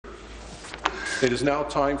It is now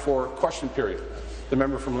time for question period. The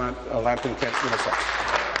member from Lambton Kent, Middlesex.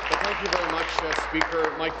 Thank you very much,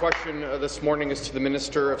 Speaker. My question this morning is to the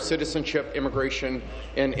Minister of Citizenship, Immigration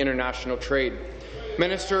and International Trade.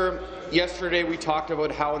 Minister, yesterday we talked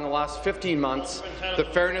about how in the last 15 months the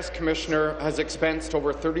Fairness Commissioner has expensed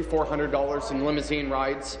over $3,400 in limousine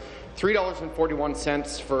rides,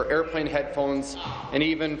 $3.41 for airplane headphones, and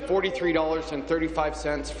even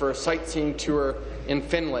 $43.35 for a sightseeing tour in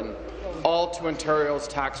Finland, all to Ontario's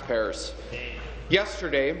taxpayers.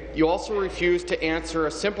 Yesterday, you also refused to answer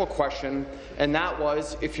a simple question, and that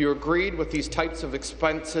was if you agreed with these types of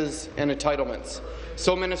expenses and entitlements.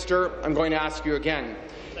 So, Minister, I'm going to ask you again.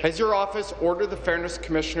 Has your office ordered the Fairness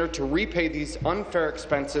Commissioner to repay these unfair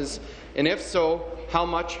expenses, and if so, how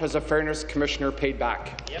much has the Fairness Commissioner paid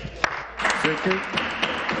back? Thank you.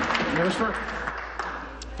 Minister.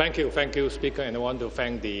 Thank you, Speaker, and I want to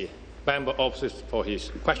thank the member opposite for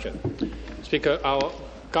his question. Speaker, our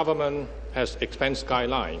government has expense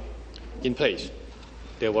guidelines in place.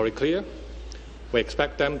 They are very clear. We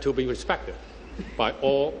expect them to be respected by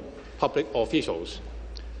all public officials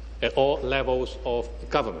at all levels of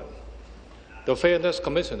government. The Fairness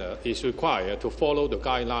Commissioner is required to follow the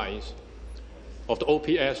guidelines of the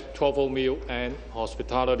OPS Travel, Meal and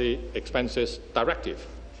Hospitality Expenses Directive.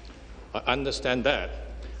 I understand that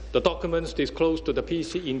the documents disclosed to the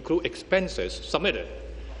PC include expenses submitted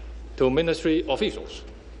to ministry officials,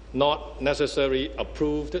 not necessarily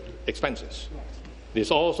approved expenses. It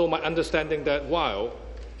is also my understanding that while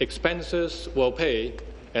expenses were paid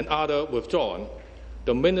and others withdrawn,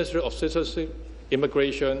 the Ministry of Citizenship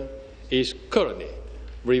Immigration is currently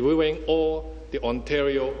reviewing all the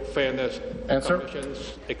Ontario Fairness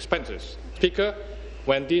Commission's expenses. Speaker,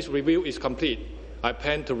 when this review is complete, I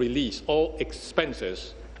plan to release all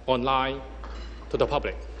expenses online to the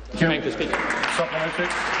public. Thank you, Speaker.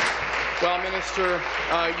 Well, Minister,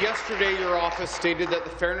 yesterday your office stated that the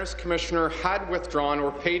Fairness Commissioner had withdrawn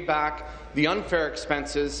or paid back the unfair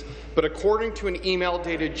expenses, but according to an email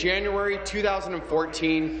dated January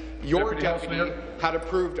 2014, your deputy had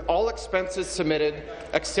approved all expenses submitted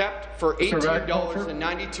except for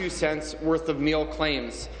 $18.92 worth of meal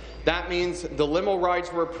claims. That means the limo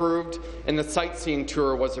rides were approved and the sightseeing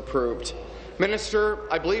tour was approved. Minister,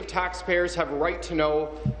 I believe taxpayers have a right to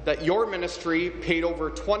know that your ministry paid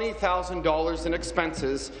over $20,000 in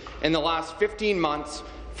expenses in the last 15 months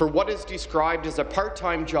for what is described as a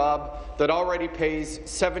part-time job that already pays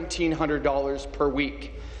 $1,700 per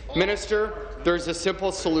week. Minister, there's a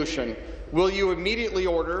simple solution. Will you immediately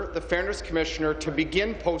order the Fairness Commissioner to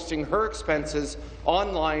begin posting her expenses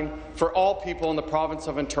online for all people in the province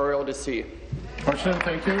of Ontario to see? Question,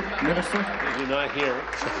 thank you. Minister? Did you not hear it?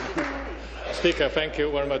 Speaker, thank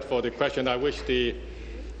you very much for the question. I wish the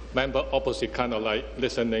member opposite kind of like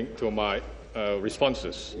listening to my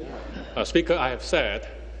responses. Speaker, I have said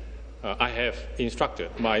I have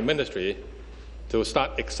instructed my ministry to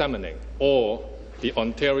start examining all the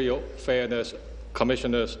Ontario Fairness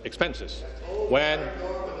Commissioner's expenses. When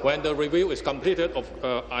the review is completed,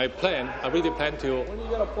 I really plan to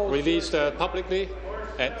release publicly,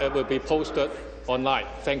 and it will be posted online.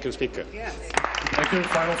 Thank you, Speaker. Yes. Thank you.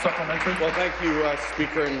 Final supplementary. Well, thank you,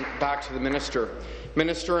 Speaker, and back to the Minister.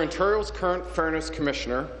 Minister, Ontario's current Fairness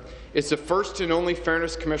Commissioner is the first and only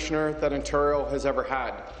Fairness Commissioner that Ontario has ever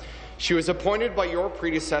had. She was appointed by your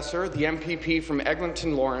predecessor, the MPP from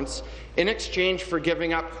Eglinton Lawrence, in exchange for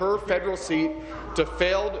giving up her federal seat to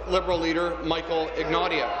failed Liberal leader Michael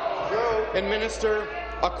Ignatieff. And Minister,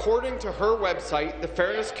 according to her website, the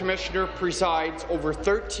Fairness Commissioner presides over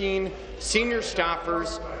 13 senior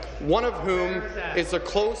staffers, one of whom is a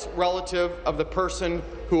close relative of the person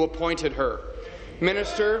who appointed her.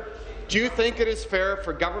 Minister, do you think it is fair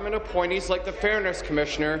for government appointees like the Fairness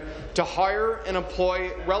Commissioner to hire and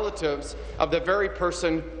employ relatives of the very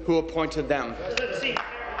person who appointed them?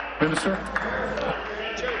 Minister.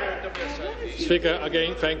 Speaker,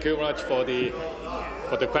 again, thank you very much for the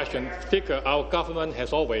question. Speaker, our government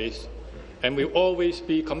has always and will always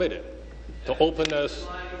be committed to openness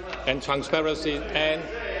and transparency and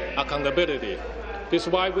accountability. This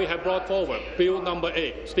is why we have brought forward Bill number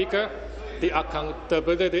 8. Speaker, the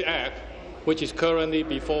Accountability Act, which is currently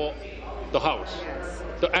before the House.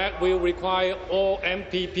 The Act will require all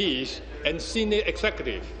MPPs and senior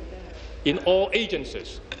executives in all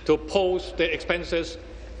agencies to post their expenses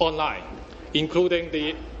online, including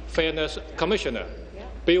the Fairness Commissioner.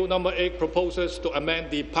 Bill number 8 proposes to amend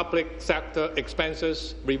the Public Sector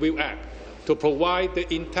Expenses Review Act to provide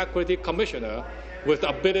the Integrity Commissioner with the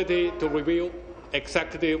ability to review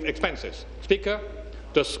executive expenses. Speaker,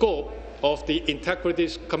 the scope of the Integrity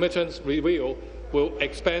Commission's review will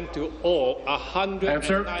expand to all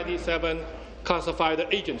 197 classified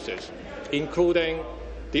agencies, including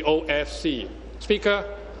the OFC.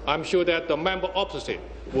 Speaker, I'm sure that the member opposite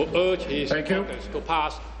will urge his supporters to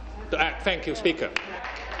pass the act. Thank you, Speaker.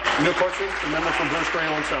 New question, the member from Bruce Grey,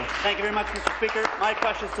 Owen Sound. Thank you very much, Mr. Speaker. My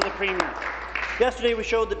question is to the Premier. Yesterday we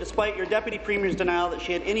showed that despite your Deputy Premier's denial that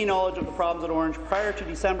she had any knowledge of the problems at Orange prior to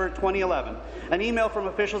December 2011, an email from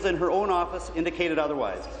officials in her own office indicated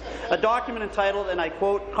otherwise. A document entitled, and I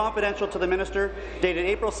quote, "Confidential to the Minister," dated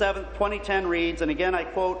April 7, 2010 reads, and again I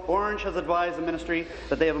quote, "Orange has advised the Ministry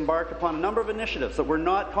that they have embarked upon a number of initiatives that were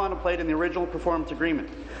not contemplated in the original performance agreement."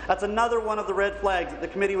 That's another one of the red flags that the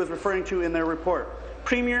committee was referring to in their report.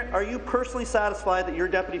 Premier, are you personally satisfied that your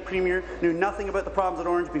Deputy Premier knew nothing about the problems at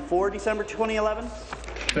Orange before December 2011?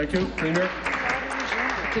 Thank you. Premier.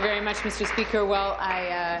 Thank you very much, Mr. Speaker. Well,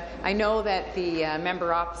 I know that the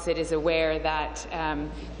member opposite is aware that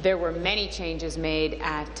there were many changes made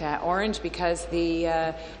at Orange because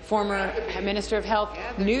the former Minister of Health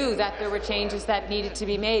knew that there were changes that needed to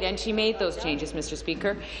be made, and she made those changes, Mr.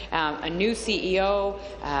 Speaker. A new CEO,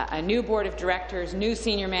 a new board of directors, new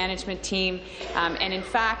senior management team, and in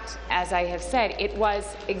fact, as I have said, it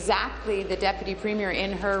was exactly the Deputy Premier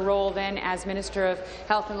in her role then as Minister of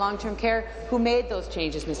Health and Long-Term Care who made those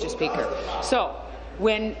changes, Mr. Speaker. So,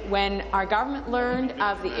 when our government learned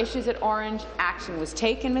of the issues at Orange, action was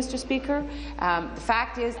taken, Mr. Speaker. The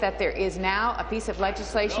fact is that there is now a piece of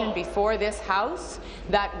legislation before this House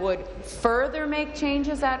that would further make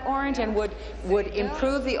changes at Orange and would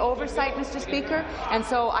improve the oversight, Mr. Speaker. And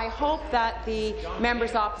so I hope that the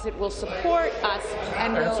members opposite will support us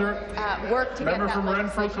and will work to get that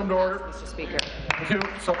legislation passed, Mr. Speaker. Thank you.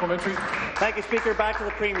 Supplementary. Thank you, Speaker. Back to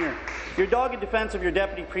the Premier. Your dogged defence of your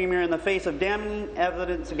Deputy Premier in the face of damning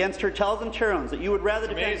evidence against her tells and turns that you would rather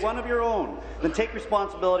defend one of your own than take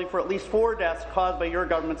responsibility for at least 4 deaths caused by your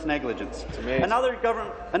government's negligence. Another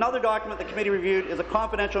document the committee reviewed is a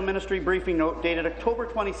confidential ministry briefing note dated October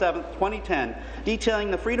 27, 2010,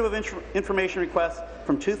 detailing the Freedom of Information requests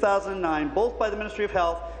from 2009, both by the Ministry of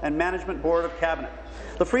Health and Management Board of Cabinet.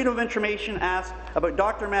 The Freedom of Information asked about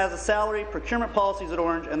Dr. Maz's salary, procurement policies at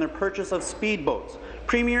Orange, and their purchase of speedboats.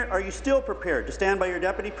 Premier, are you still prepared to stand by your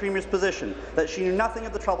Deputy Premier's position that she knew nothing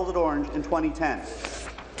of the troubles at Orange in 2010?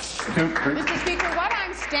 Mr. Speaker, what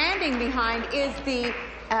I'm standing behind is the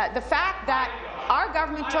fact that our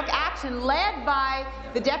government took action led by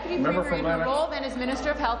the Deputy Premier in her role then as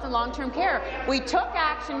Minister of Health and Long-Term Care. We took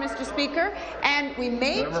action, Mr. Speaker, and we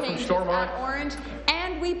made changes at Orange,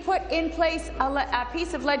 and we put in place a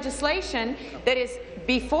piece of legislation that is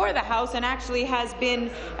before the House and actually has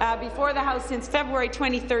been before the House since February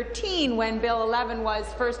 2013 when Bill 11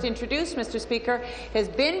 was first introduced, Mr. Speaker, has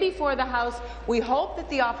been before the House. We hope that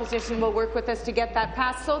the opposition will work with us to get that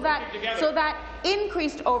passed so that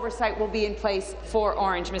increased oversight will be in place for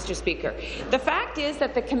Orange, Mr. Speaker. The fact is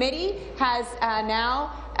that the committee has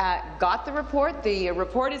now got the report. The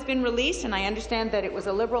report has been released, and I understand that it was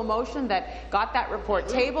a Liberal motion that got that report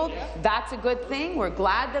tabled. That's a good thing. We're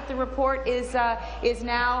glad that the report is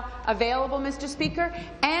now available, Mr. Speaker.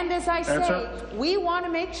 And as I say, we want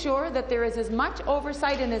to make sure that there is as much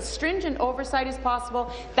oversight and as stringent oversight as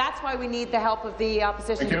possible. That's why we need the help of the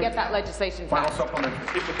opposition to get that legislation passed.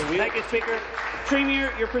 Thank you, Speaker.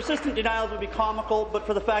 Premier, your persistent denials would be comical, but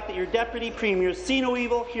for the fact that your Deputy Premier's see no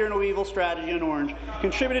evil, hear no evil strategy in Orange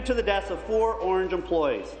contributed to the deaths of 4 Orange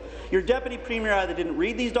employees. Your Deputy Premier either didn't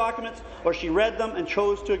read these documents or she read them and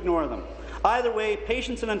chose to ignore them. Either way,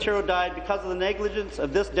 patients in Ontario died because of the negligence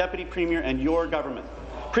of this Deputy Premier and your government.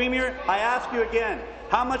 Premier, I ask you again,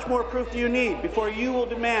 how much more proof do you need before you will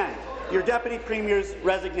demand your Deputy Premier's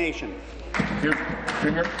resignation? You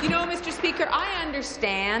know, Mr. Speaker, I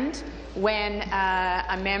understand when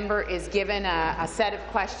a member is given a set of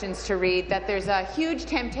questions to read that there's a huge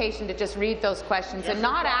temptation to just read those questions and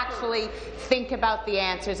not actually think about the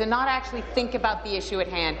answers and not actually think about the issue at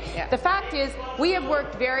hand. The fact is, we have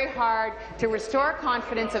worked very hard to restore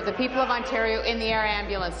confidence of the people of Ontario in the air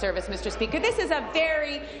ambulance service, Mr. Speaker. This is a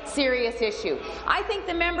very serious issue. I think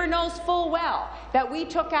the member knows full well that we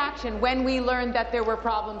took action when we learned that there were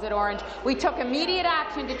problems at Orange. We took immediate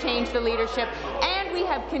action to change the leadership, and we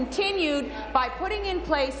have continued by putting in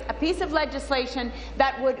place a piece of legislation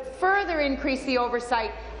that would further increase the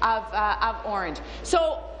oversight of Orange.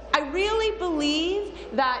 So I really believe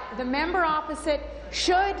that the member opposite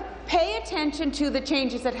should pay attention to the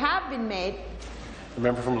changes that have been made. The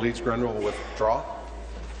member from Leeds Grenville will withdraw.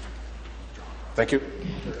 Thank you.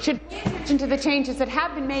 Should pay attention to the changes that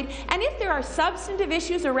have been made, and if there are substantive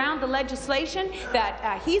issues around the legislation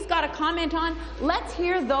that he's got a comment on, let's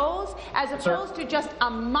hear those as opposed to just a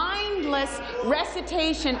mindless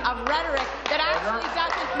recitation of rhetoric that actually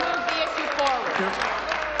doesn't move the issue forward.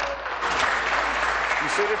 Be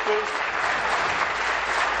seated, please.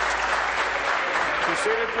 Be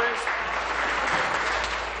seated, please.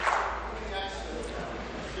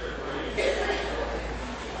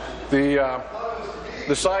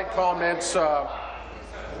 The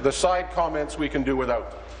side comments we can do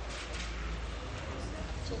without.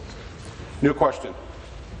 New question.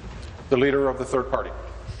 The Leader of the Third Party.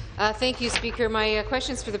 Thank you, Speaker. My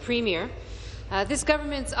question's for the Premier. This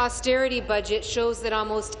government's austerity budget shows that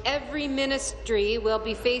almost every ministry will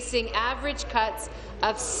be facing average cuts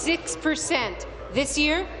of 6% this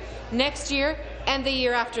year, next year, and the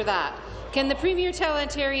year after that. Can the Premier tell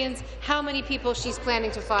Ontarians how many people she's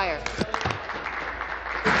planning to fire?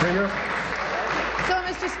 Premier. So,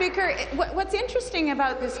 Mr. Speaker, what's interesting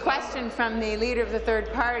about this question from the Leader of the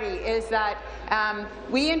Third Party is that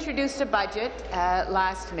we introduced a budget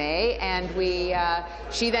last May, and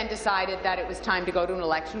she then decided that it was time to go to an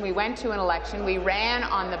election. We went to an election. We ran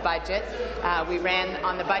on the budget. We ran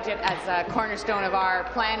on the budget as a cornerstone of our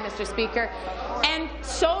plan, Mr. Speaker, and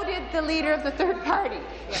so did the Leader of the Third Party.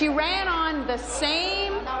 She ran on the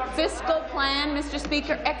same fiscal plan, Mr.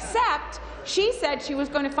 Speaker, except she said she was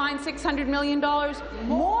going to find $600 million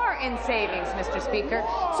more in savings, Mr. Speaker.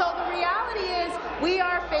 So the reality is we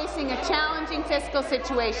are facing a challenging fiscal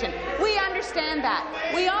situation. We understand that.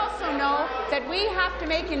 We also know that we have to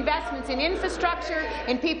make investments in infrastructure,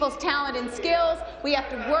 in people's talent and skills. We have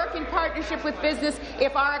to work in partnership with business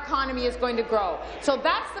if our economy is going to grow. So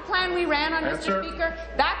that's the plan we ran on, Mr. Speaker.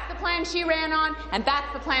 That's the plan she ran on, and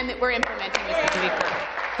that's the plan that we're implementing, Mr. Speaker.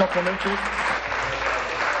 Supplementary.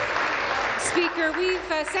 Speaker, we've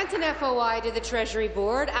sent an FOI to the Treasury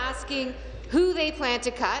Board asking who they plan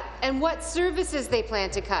to cut and what services they plan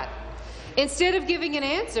to cut. Instead of giving an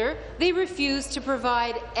answer, they refuse to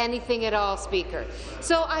provide anything at all, Speaker.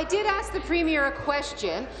 So I did ask the Premier a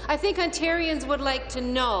question. I think Ontarians would like to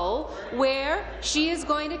know where she is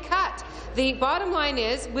going to cut. The bottom line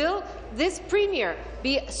is, will this Premier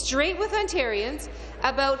be straight with Ontarians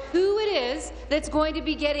about who it is that's going to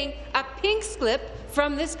be getting a pink slip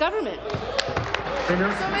from this government? So,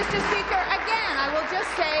 Mr. Speaker, again, I will just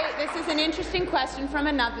say this is an interesting question from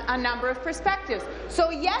a number of perspectives. So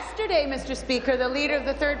yesterday, Mr. Speaker, the Leader of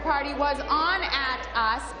the Third Party was on at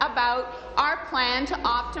us about our plan to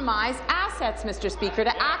optimize assets, Mr. Speaker,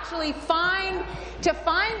 to actually find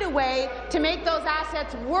a way to make those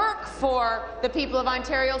assets work for the people of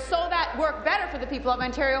Ontario, work better for the people of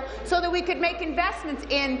Ontario, so that we could make investments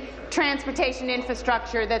in transportation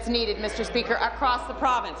infrastructure that's needed, Mr. Speaker, across the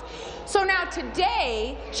province. So now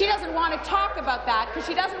today, she doesn't want to talk about that because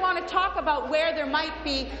she doesn't want to talk about where there might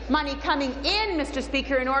be money coming in, Mr.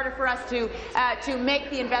 Speaker, in order for us to make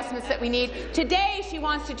the investments that we need. Today, she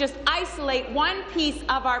wants to just isolate one piece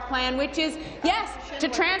of our plan, which is, yes, to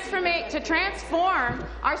transform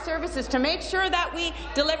our services, to make sure that we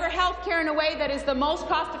deliver health care in a way that is the most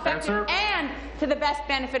cost-effective and to the best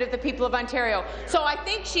benefit of the people of Ontario. So I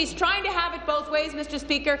think she's trying to have it both ways, Mr.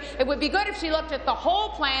 Speaker. It would be good if she looked at the whole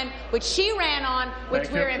plan, which she ran on, which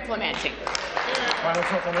we're implementing. Final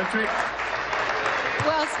supplementary.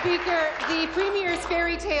 Well, Speaker, the Premier's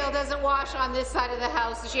fairy tale doesn't wash on this side of the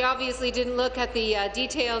House. She obviously didn't look at the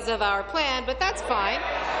details of our plan, but that's fine.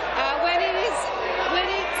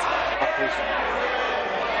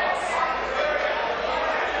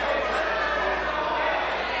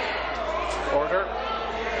 Order.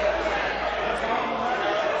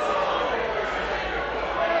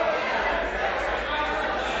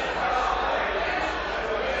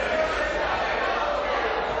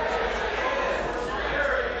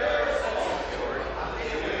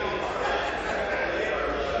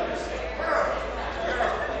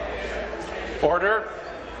 Order.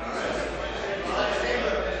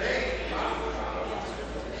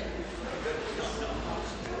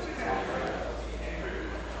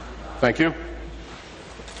 Thank you.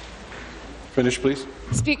 Finish, please.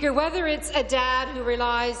 Speaker, whether it's a dad who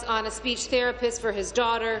relies on a speech therapist for his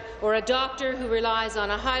daughter, or a doctor who relies on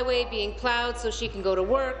a highway being plowed so she can go to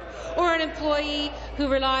work, or an employee who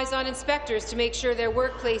relies on inspectors to make sure their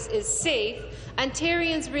workplace is safe,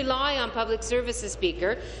 Ontarians rely on public services,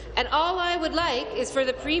 Speaker, and all I would like is for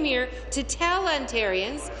the Premier to tell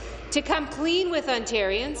Ontarians to come clean with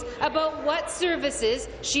Ontarians about what services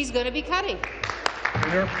she's going to be cutting.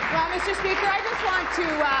 Well, Mr. Speaker, I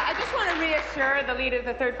just want to reassure the Leader of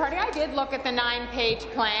the Third Party. I did look at the 9-page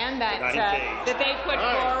plan that they put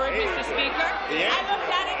forward, Mr. Speaker. I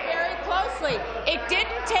looked at it very closely. It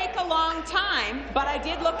didn't take a long time, but I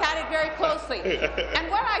did look at it very closely.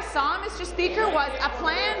 And what I saw, Mr. Speaker, was a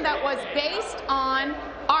plan that was based on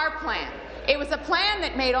our plan. It was a plan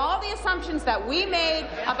that made all the assumptions that we made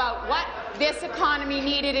about what this economy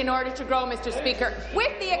needed in order to grow, Mr. Speaker,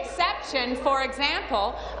 with the exception, for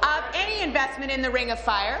example, of any investment in the Ring of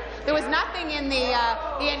Fire. There was nothing in the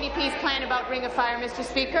NDP's plan about Ring of Fire, Mr.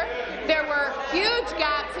 Speaker. There were huge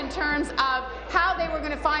gaps in terms of how they were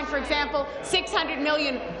going to find, for example, $600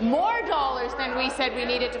 million more dollars than we said we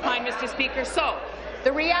needed to find, Mr. Speaker. So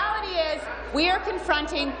the reality is we are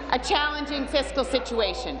confronting a challenging fiscal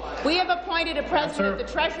situation. We have appointed a president of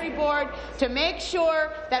the Treasury Board to make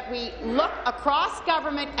sure that we look across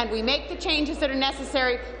government and we make the changes that are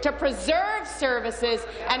necessary to preserve services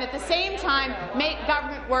and at the same time make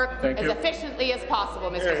government work as efficiently as possible,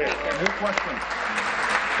 Mr. Speaker. New question.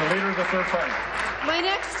 The Leader of the Third Party. My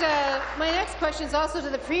next question is also to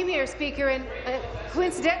the Premier, Speaker, and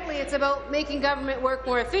coincidentally it's about making government work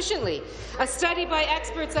more efficiently. A study by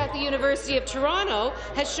experts at the University of Toronto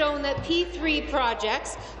has shown that P3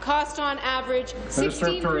 projects cost on average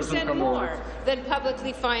 16% more than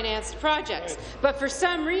publicly financed projects. But for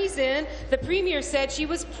some reason, the Premier said she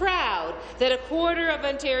was proud that a quarter of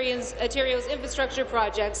Ontario's infrastructure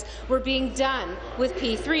projects were being done with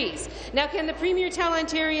P3s. Now, can the Premier tell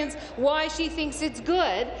Ontarians why she thinks it's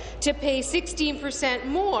good to pay 16%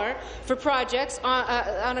 more for projects,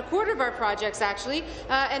 on a quarter of our projects actually,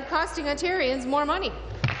 and costing Ontarians more money?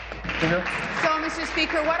 So, Mr.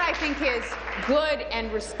 Speaker, what I think is good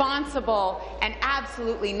and responsible and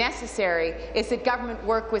absolutely necessary is that government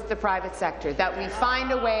work with the private sector, that we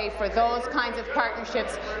find a way for those kinds of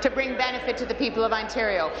partnerships to bring benefit to the people of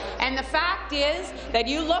Ontario. And the fact is that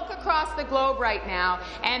you look across the globe right now,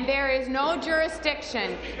 and there is no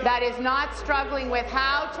jurisdiction that is not struggling with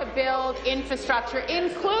how to build infrastructure,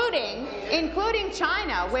 including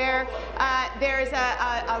China, where there's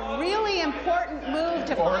a really important move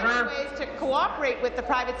to find ways to cooperate with the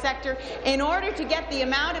private sector in order to get the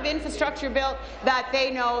amount of infrastructure built that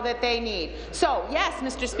they know that they need. So, yes,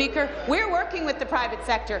 Mr. Speaker, we're working with the private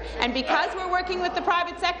sector, and because we're working with the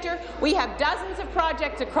private sector, we have dozens of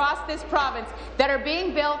projects across this province that are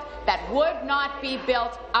being built that would not be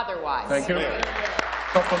built otherwise. Thank you.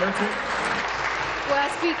 Supplementary. Well,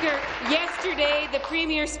 Speaker, yesterday the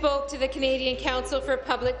Premier spoke to the Canadian Council for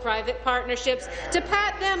Public-Private Partnerships to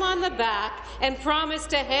pat them on the back and promise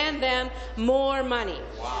to hand them more money.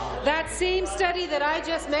 Wow. That same study that I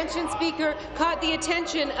just mentioned, Speaker, caught the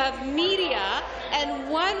attention of media and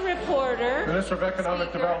one reporter— Minister of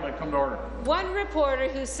Economic Development, come to order. One reporter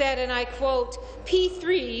who said, and I quote,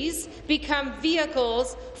 "P3s become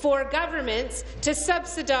vehicles for governments to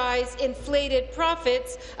subsidize inflated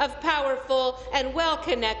profits of powerful and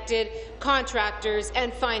well-connected contractors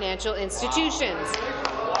and financial institutions."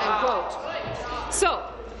 Unquote. So,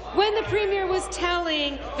 when the Premier was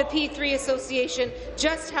telling the P3 Association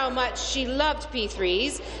just how much she loved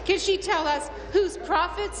P3s, can she tell us whose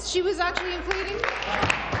profits she was actually inflating?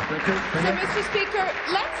 So, Mr. Speaker,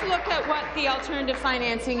 let's look at what the alternative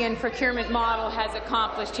financing and procurement model has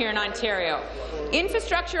accomplished here in Ontario.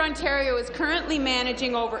 Infrastructure Ontario is currently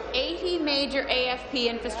managing over 80 major AFP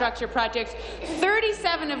infrastructure projects,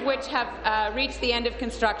 37 of which have reached the end of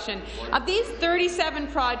construction. Of these 37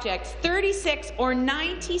 projects, 36 or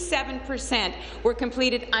 97% were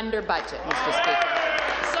completed under budget, Mr. Speaker.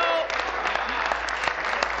 So,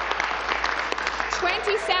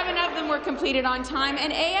 27 of them were completed on time,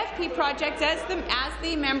 and AFP projects, as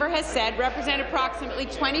the member has said, represent approximately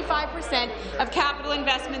 25% of capital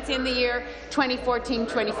investments in the year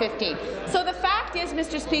 2014-2015. So the fact is,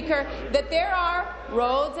 Mr. Speaker, that there are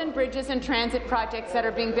roads and bridges and transit projects that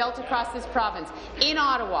are being built across this province, in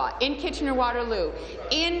Ottawa, in Kitchener-Waterloo,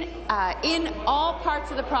 in all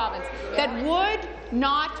parts of the province, that would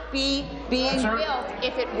not be being built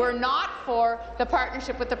if it were not for the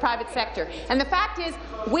partnership with the private sector. And the fact is,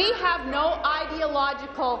 we have no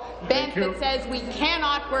ideological bent that says we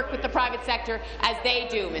cannot work with the private sector as they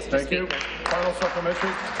do, Mr. Thank Speaker. you. Final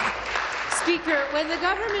supplementary. Speaker, when the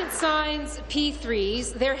government signs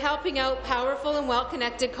P3s, they're helping out powerful and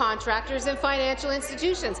well-connected contractors and financial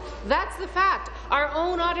institutions. That's the fact. Our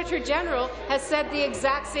own Auditor General has said the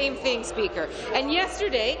exact same thing, Speaker. And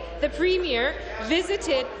yesterday, the Premier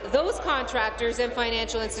visited those contractors and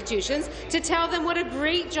financial institutions to tell them what a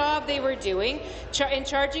great job they were doing in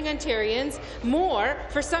charging Ontarians more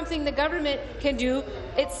for something the government can do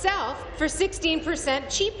itself for 16%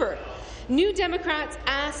 cheaper. New Democrats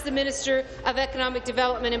asked the Minister of Economic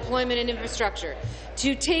Development, Employment and Infrastructure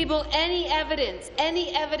to table any evidence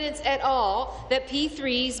at all that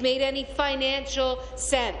P3s made any financial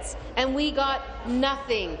sense, and we got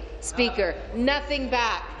nothing, Speaker, nothing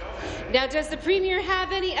back. Now, does the Premier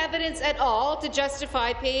have any evidence at all to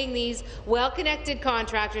justify paying these well-connected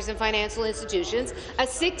contractors and financial institutions a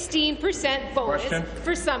 16% bonus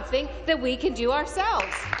for something that we can do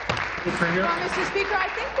ourselves? Well, Mr. Speaker,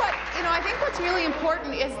 I think what's really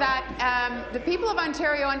important is that the people of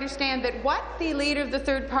Ontario understand that what the Leader of the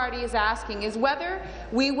Third Party is asking is whether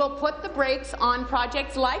we will put the brakes on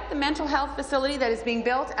projects like the mental health facility that is being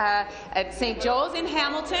built at St. Joe's in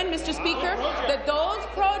Hamilton, Mr. Speaker, that those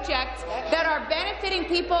projects that are benefiting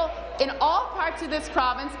people in all parts of this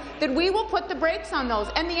province, that we will put the brakes on those.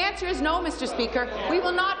 And the answer is no, Mr. Speaker. We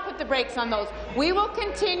will not put the brakes on those. We will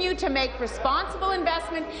continue to make responsible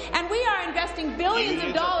investment, and we are investing billions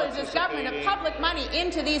of dollars as government of public money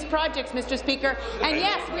into these projects, Mr. Speaker. And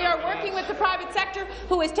yes, we are working with the private sector,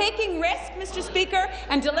 who is taking risk, Mr. Speaker,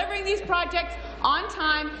 and delivering these projects on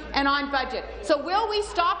time and on budget. So will we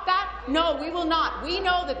stop that? No, we will not. We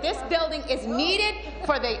know that this building is needed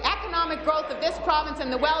for the economic growth of this province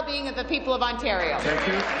and the well-being of the people of Ontario. Thank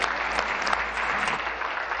you.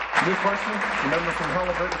 New question, the member from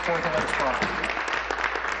Halliburton, Fort Hills.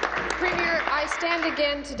 Premier, I stand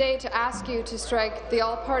again today to ask you to strike the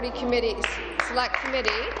All-Party Select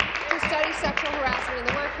Committee to study sexual harassment in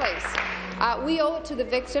the workplace. We owe it to the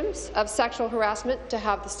victims of sexual harassment to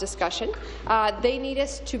have this discussion. They need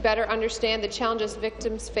us to better understand the challenges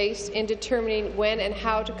victims face in determining when and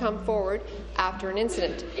how to come forward after an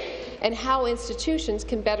incident, and how institutions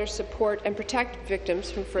can better support and protect victims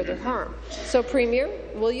from further harm. So, Premier,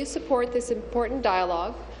 will you support this important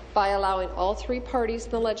dialogue by allowing all three parties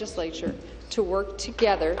in the legislature to work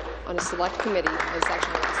together on a select committee on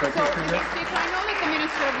sexual harassment? So, Mr. Speaker, I know that the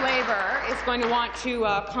Minister of Labour is going to want to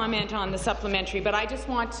comment on the supplementary, but I just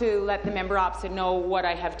want to let the member opposite know what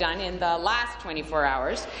I have done in the last 24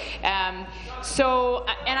 hours. And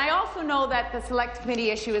I also know that the select committee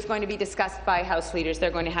issue is going to be discussed by House leaders.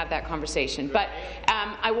 They're going to have that conversation. But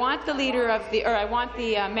I want the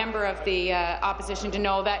member of the opposition to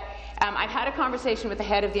know that I've had a conversation with the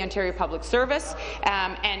head of the Ontario Public Service,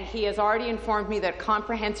 and he has already informed me that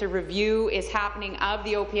comprehensive review is happening of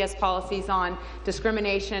the OPS policies on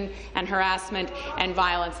discrimination and harassment and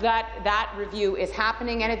violence. That review is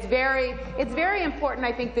happening, and it's very important,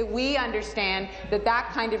 I think, that we understand that that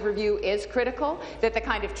kind of review is critical, that the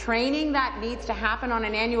kind of training that needs to happen on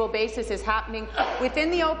an annual basis is happening within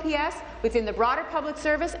the OPS, within the broader public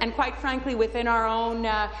service, and quite frankly within our own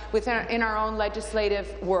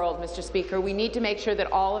legislative world, Mr. Speaker. We need to make sure that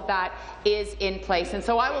all of that is in place. And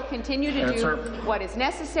so I will continue to do what is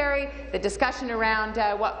necessary. The discussion around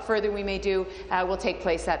what further we may do will take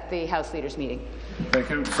place at the House Leaders meeting.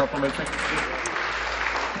 Thank you. Supplementary.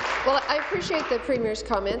 Well, I appreciate the Premier's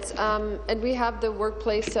comments, and we have the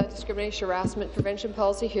workplace discrimination harassment prevention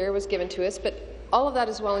policy here was given to us, but all of that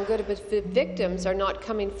is well and good, but if the victims are not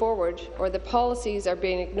coming forward or the policies are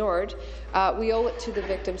being ignored, we owe it to the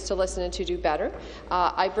victims to listen and to do better.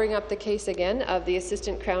 I bring up the case again of the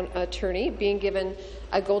Assistant Crown Attorney being given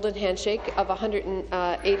a golden handshake of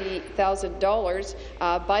 $180,000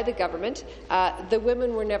 by the government. The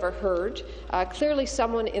women were never heard. Clearly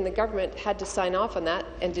someone in the government had to sign off on that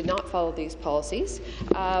and did not follow these policies.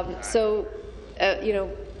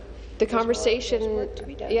 The conversation,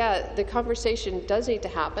 the conversation does need to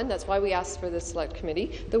happen. That's why we asked for the select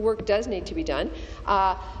committee. The work does need to be done.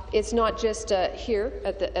 It's not just here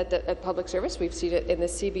at Public Service. We've seen it in the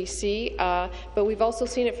CBC, but we've also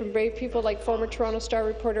seen it from brave people like former Toronto Star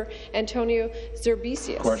reporter Antonio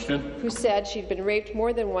Zerbisius, who said she'd been raped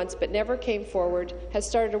more than once but never came forward, has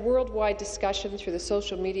started a worldwide discussion through the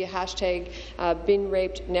social media hashtag been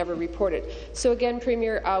raped, never reported. So again,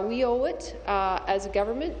 Premier, we owe it as a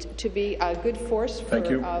government to be a good force for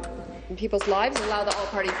people's lives and allow the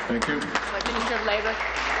all-party. Thank you. Minister of Labour.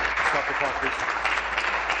 Stop the clock, please.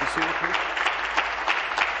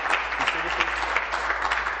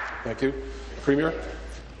 Thank you. Premier.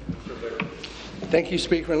 Thank you,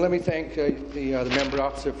 Speaker. And let me thank the member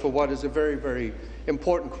opposite for what is a very, very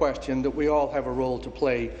important question that we all have a role to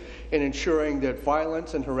play in ensuring that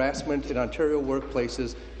violence and harassment in Ontario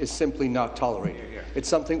workplaces is simply not tolerated. It's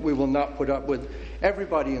something we will not put up with.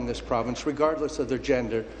 Everybody in this province, regardless of their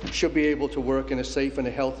gender, should be able to work in a safe and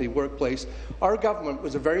a healthy workplace. Our government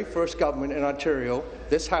was the very first government in Ontario,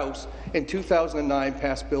 this House, in 2009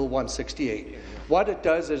 passed Bill 168. What it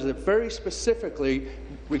does is it very specifically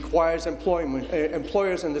requires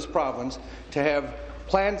employers in this province to have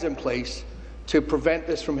plans in place to prevent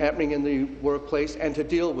this from happening in the workplace and to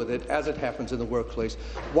deal with it as it happens in the workplace.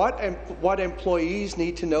 What employees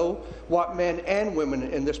need to know, what men and women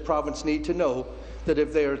in this province need to know, that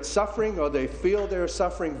if they are suffering or they feel they are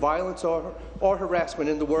suffering violence or harassment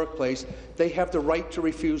in the workplace, they have the right to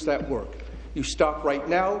refuse that work. You stop right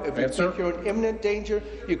now. If you think you're in imminent danger,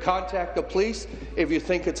 you contact the police. If you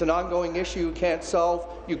think it's an ongoing issue you can't solve,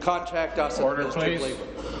 you contact us. Order, please.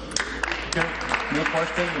 New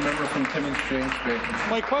question, the member from Timmins, James Bay.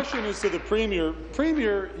 My question is to the Premier.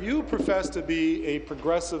 Premier, you profess to be a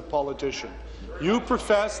progressive politician. You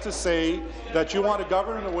profess to say that you want to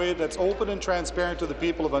govern in a way that's open and transparent to the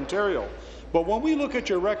people of Ontario. But when we look at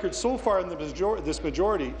your record so far in this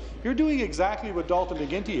majority, you're doing exactly what Dalton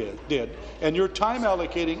McGuinty did, and you're time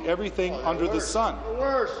allocating everything under the sun.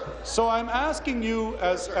 So I'm asking you,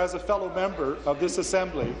 as a fellow member of this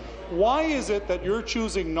Assembly, why is it that you're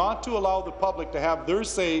choosing not to allow the public to have their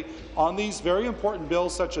say on these very important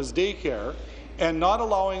bills such as daycare, and not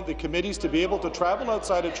allowing the committees to be able to travel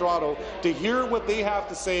outside of Toronto to hear what they have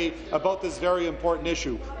to say about this very important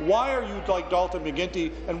issue? Why are you like Dalton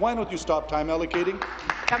McGuinty, and why don't you stop time allocating?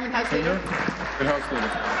 Government House Leader.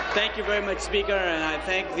 Thank you very much, Speaker, and I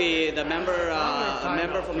thank the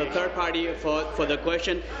member from the third party for the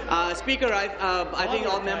question. Speaker, I think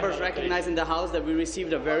all members recognize in the House that we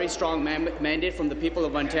received a very strong mandate from the people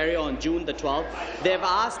of Ontario on June the 12th. They have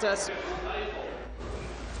asked us.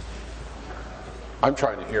 I'm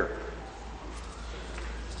trying to hear.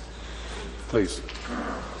 Please.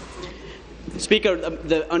 Speaker,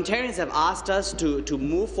 the Ontarians have asked us to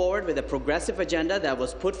move forward with a progressive agenda that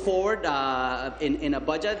was put forward in a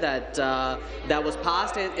budget that was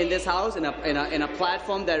passed in this House, in a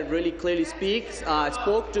platform that really clearly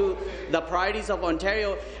spoke to the priorities of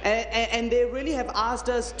Ontario, and they really have asked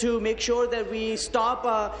us to make sure that we stop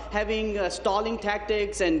having stalling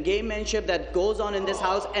tactics and gamemanship that goes on in this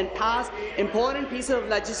House and pass important pieces of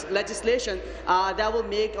legislation that will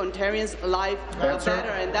make Ontarians' life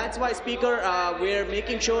better. And that's why, Speaker, we're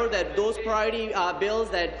making sure that those priority bills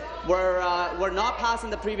that were not passed in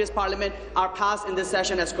the previous Parliament are passed in this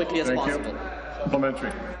session as quickly as possible.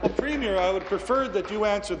 Well, Premier, I would prefer that you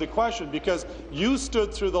answer the question, because you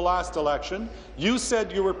stood through the last election, you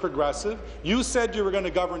said you were progressive, you said you were going to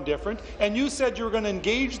govern different, and you said you were going to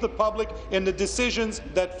engage the public in the decisions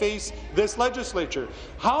that face this legislature.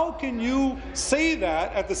 How can you say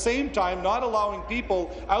that at the same time not allowing people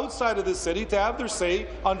outside of the city to have their say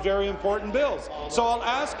on very important bills? So I'll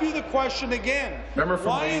ask you the question again.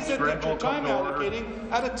 Why is it that you're time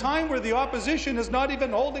allocating at a time where the opposition is not even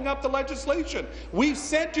holding up the legislation? We've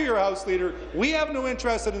said to your House Leader, we have no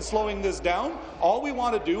interest in slowing this down. All we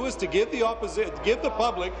want to do is to give the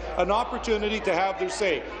public an opportunity to have their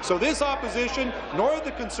say. So this opposition, nor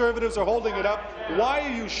the Conservatives are holding it up. Why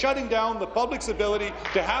are you shutting down the public's ability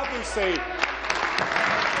to have their say?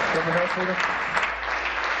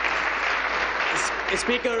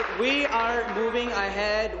 Speaker, we are moving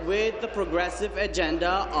ahead with the progressive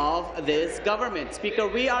agenda of this government. Speaker,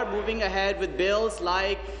 we are moving ahead with bills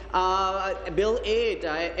like Bill 8,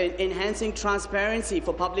 enhancing transparency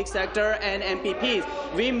for public sector and MPPs.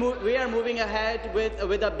 We are moving ahead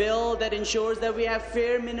with a bill that ensures that we have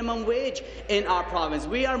fair minimum wage in our province.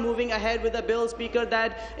 We are moving ahead with a bill, Speaker,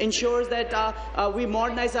 that ensures that we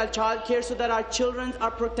modernize our child care so that our children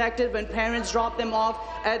are protected when parents drop them off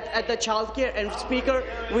at the child care. And Speaker,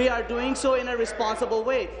 we are doing so in a responsible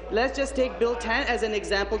way. Let's just take Bill 10 as an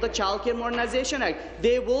example, the Child Care Modernization Act.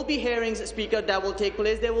 There will be hearings, Speaker, that will take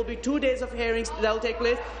place. There will be 2 days of hearings that will take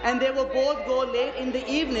place, and they will both go late in the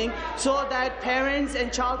evening so that parents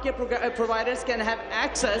and child care providers can have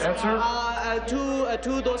access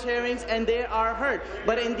to those hearings and they are heard.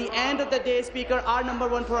 But in the end of the day, Speaker, our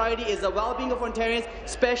 #1 priority is the well-being of Ontarians,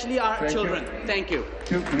 especially our children. Thank you.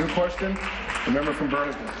 New question, the member from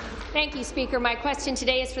Burlington. Thank you, Speaker. My question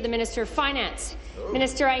today is for the Minister of Finance.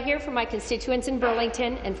 Minister, I hear from my constituents in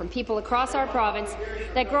Burlington and from people across our province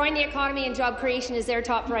that growing the economy and job creation is their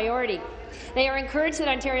top priority. They are encouraged that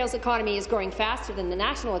Ontario's economy is growing faster than the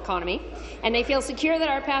national economy, and they feel secure that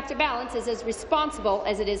our path to balance is as responsible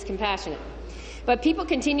as it is compassionate. But people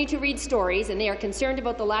continue to read stories, and they are concerned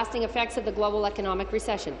about the lasting effects of the global economic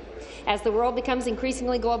recession. As the world becomes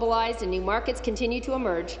increasingly globalized and new markets continue to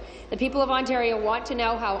emerge, the people of Ontario want to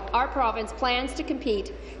know how our province plans to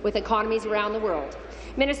compete with economies around the world.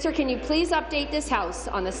 Minister, can you please update this House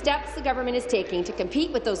on the steps the government is taking to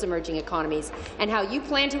compete with those emerging economies, and how you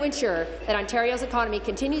plan to ensure that Ontario's economy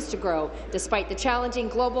continues to grow despite the challenging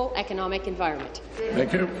global economic environment?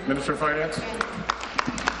 Thank you. Minister of Finance.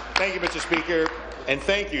 Thank you, Mr. Speaker, and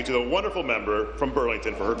thank you to the wonderful member from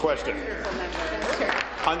Burlington for her question.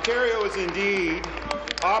 Ontario is indeed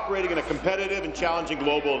operating in a competitive and challenging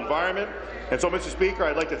global environment. And so, Mr. Speaker,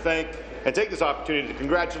 I'd like to thank and take this opportunity to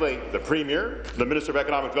congratulate the Premier, the Minister of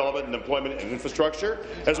Economic Development and Employment and Infrastructure,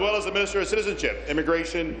 as well as the Minister of Citizenship,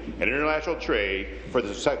 Immigration and International Trade for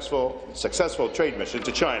the successful trade mission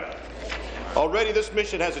to China. Already, this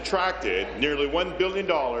mission has attracted nearly $1 billion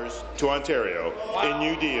to Ontario in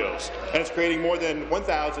new deals, and it's creating more than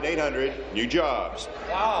 1,800 new jobs.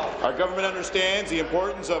 Wow. Our government understands the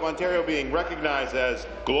importance of Ontario being recognized as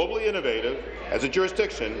globally innovative as a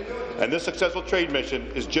jurisdiction, and this successful trade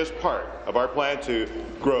mission is just part of our plan to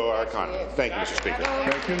grow our economy. Thank you, Mr. Speaker.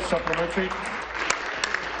 Thank you. Supplementary.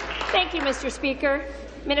 Thank you, Mr. Speaker.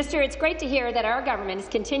 Minister, it's great to hear that our government is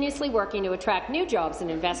continuously working to attract new jobs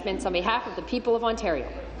and investments on behalf of the people of Ontario.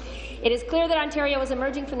 It is clear that Ontario is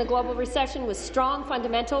emerging from the global recession with strong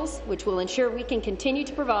fundamentals, which will ensure we can continue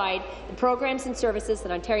to provide the programs and services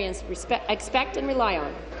that Ontarians expect and rely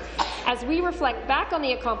on. As we reflect back on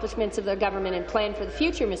the accomplishments of the government and plan for the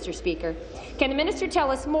future, Mr. Speaker, can the minister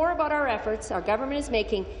tell us more about our efforts our government is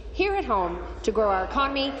making here at home to grow our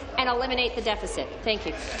economy and eliminate the deficit? Thank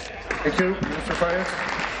you. Thank you. Minister of Finance.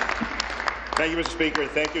 Thank you, Mr. Speaker,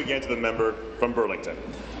 and thank you again to the member from Burlington.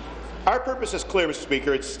 Our purpose is clear, Mr.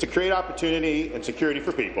 Speaker. It's to create opportunity and security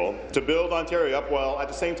for people, to build Ontario up while at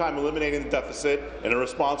the same time eliminating the deficit in a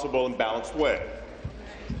responsible and balanced way.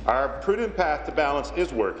 Our prudent path to balance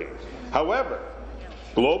is working. However,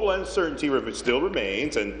 global uncertainty still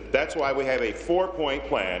remains, and that's why we have a 4-point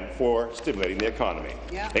plan for stimulating the economy,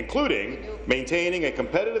 including maintaining a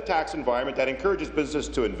competitive tax environment that encourages business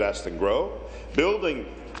to invest and grow, building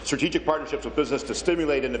strategic partnerships with business to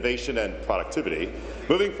stimulate innovation and productivity,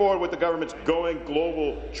 moving forward with the government's Going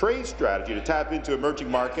Global trade strategy to tap into emerging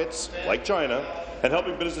markets like China, and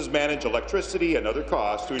helping businesses manage electricity and other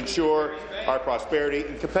costs to ensure our prosperity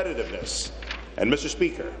and competitiveness. And, Mr.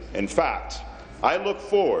 Speaker, in fact, I look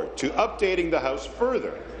forward to updating the House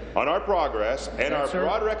further on our progress and our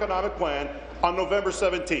broader economic plan on November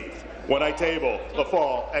 17th, when I table the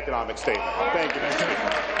fall economic statement. Thank you, Mr.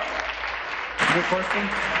 Speaker. New question,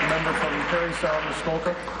 the member from Parry Sound,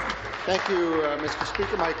 Muskoka. Thank you, Mr.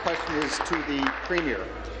 Speaker. My question is to the Premier.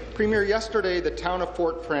 Premier, yesterday the town of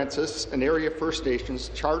Fort Frances and area First Nations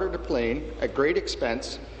chartered a plane at great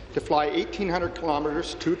expense to fly 1,800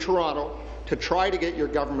 kilometres to Toronto to try to get your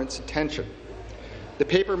government's attention. The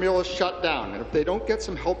paper mill is shut down, and if they don't get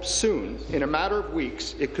some help soon, in a matter of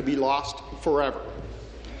weeks, it could be lost forever.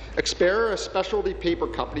 Expera, a specialty paper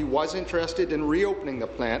company, was interested in reopening the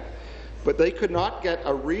plant, but they could not get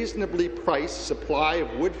a reasonably priced supply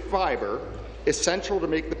of wood fibre essential to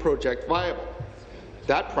make the project viable.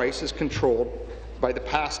 That price is controlled by the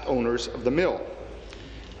past owners of the mill.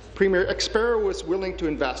 Premier, Expera was willing to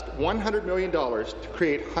invest $100 million to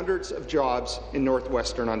create hundreds of jobs in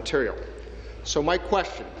northwestern Ontario. So my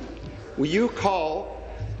question, will you call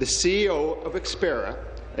the CEO of Expera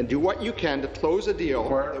and do what you can to close a deal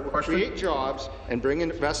that will create jobs and bring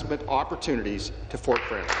investment opportunities to Fort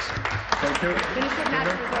Frances? Thank you. Minister of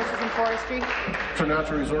Natural Resources and Forestry. For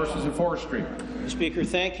Natural Resources and Forestry. Speaker,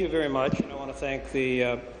 thank you very much. And I want to thank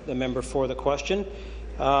the member for the question.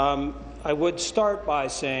 I would start by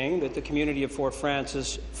saying that the community of Fort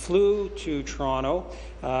Frances flew to Toronto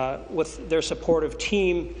with their supportive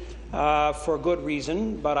team for good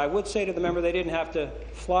reason, but I would say to the member they didn't have to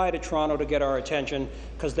fly to Toronto to get our attention,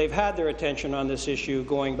 because they've had their attention on this issue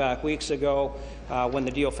going back weeks ago. When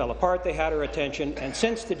the deal fell apart, they had our attention, and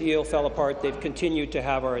since the deal fell apart, they've continued to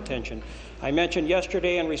have our attention. I mentioned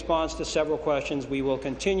yesterday in response to several questions, we will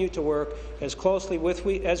continue to work as closely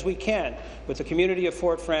as we can with the community of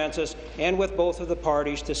Fort Frances and with both of the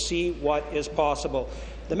parties to see what is possible.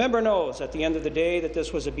 The member knows at the end of the day that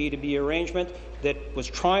this was a B2B arrangement that was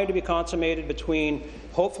trying to be consummated between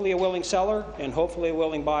hopefully a willing seller and hopefully a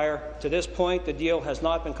willing buyer. To this point, the deal has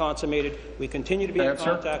not been consummated. We continue to be in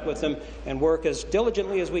contact with them and work as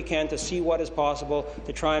diligently as we can to see what is possible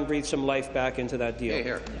to try and breathe some life back into that deal.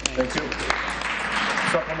 Thank you.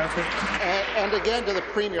 Supplementary. And again to the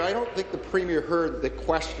Premier, I don't think the Premier heard the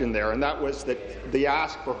question there, and that was that they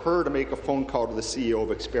asked for her to make a phone call to the CEO of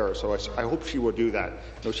Expera, so I hope she will do that.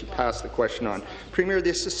 I know she passed the question on. Premier,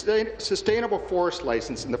 the sustainable forest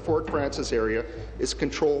license in the Fort Frances area is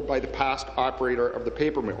controlled by the past operator of the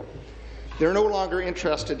paper mill. They're no longer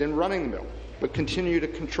interested in running the mill, but continue to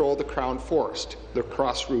control the Crown Forest, the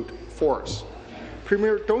Crossroot Forest.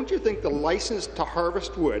 Premier, don't you think the license to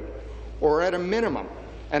harvest wood, or at a minimum,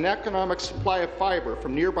 an economic supply of fibre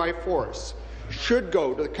from nearby forests, should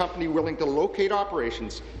go to the company willing to locate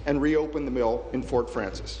operations and reopen the mill in Fort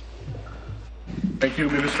Frances? Thank you,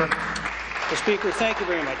 Minister. Speaker, thank you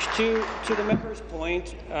very much. To the member's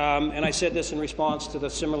point, and I said this in response to the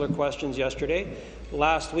similar questions yesterday,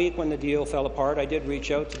 last week when the deal fell apart, I did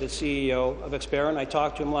reach out to the CEO of Expera, and I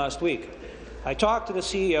talked to him last week. I talked to the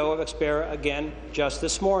CEO of Expera again just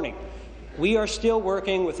this morning. We are still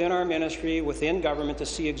working within our ministry, within government, to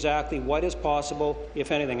see exactly what is possible, if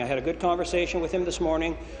anything. I had a good conversation with him this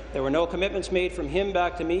morning. There were no commitments made from him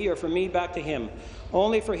back to me or from me back to him.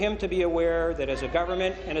 Only for him to be aware that as a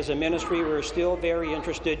government and as a ministry, we're still very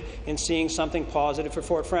interested in seeing something positive for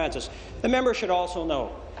Fort Frances. The member should also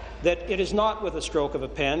know that it is not with a stroke of a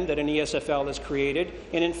pen that an ESFL is created.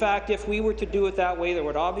 And in fact, if we were to do it that way, there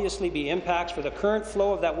would obviously be impacts for the current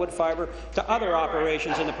flow of that wood fibre to other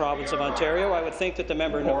operations in the province of Ontario. I would think that the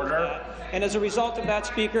member knows that. And as a result of that,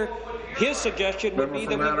 Speaker, his suggestion would be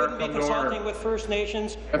that we wouldn't be consulting with First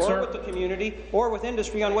Nations or with the community or with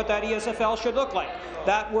industry on what that ESFL should look like.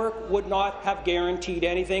 That work would not have guaranteed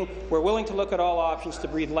anything. We're willing to look at all options to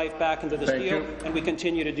breathe life back into this deal, and we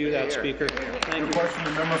continue to do that, Speaker. Thank you. Question,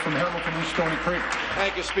 the member from Hamilton East Stony Creek.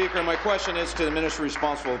 Thank you, Speaker. My question is to the Minister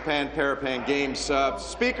responsible for Pan-Parapan Games.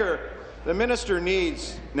 Speaker, the Minister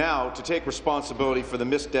needs now to take responsibility for the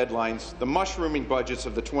missed deadlines, the mushrooming budgets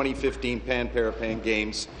of the 2015 Pan-Parapan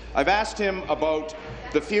Games. I've asked him about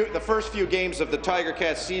the first few games of the Tiger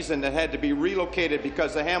Cats season that had to be relocated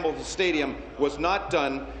because the Hamilton Stadium was not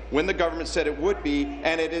done when the government said it would be,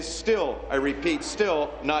 and it is still, I repeat,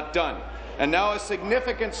 still not done. And now a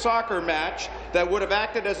significant soccer match that would have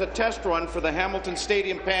acted as a test run for the Hamilton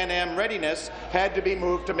Stadium Pan Am readiness had to be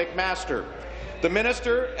moved to McMaster. The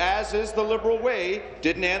minister, as is the Liberal way,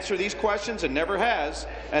 didn't answer these questions and never has,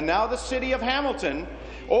 and now the City of Hamilton,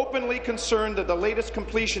 openly concerned that the latest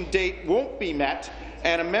completion date won't be met,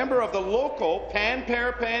 and a member of the local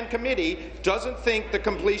Pan-Parapan committee doesn't think the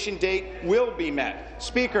completion date will be met.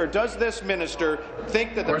 Speaker, does this minister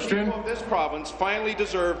think that the people of this province finally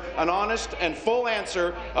deserve an honest and full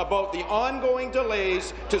answer about the ongoing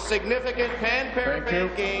delays to significant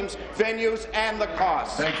Pan-Parapan Games, venues, and the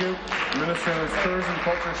costs? Thank you. Minister of Tourism,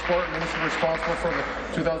 Culture, Sport, Minister responsible for the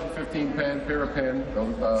 2015 Pan-Parapan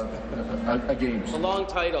Games. A long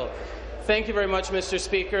title. Thank you very much, Mr.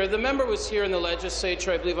 Speaker. The member was here in the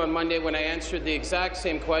legislature, I believe, on Monday when I answered the exact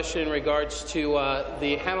same question in regards to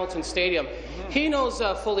the Hamilton Stadium. He knows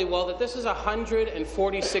fully well that this is a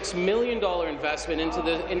 $146 million investment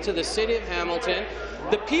into the city of Hamilton.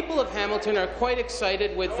 The people of Hamilton are quite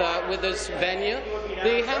excited with this venue.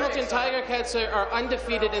 The Hamilton Tiger Cats are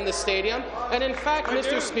undefeated in the stadium, and in fact,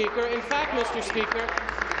 Mr. Speaker,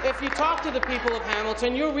 if you talk to the people of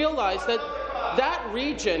Hamilton, you'll realize that that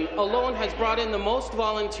region alone has brought in the most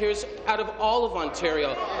volunteers out of all of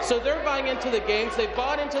Ontario. So they're buying into the games. They've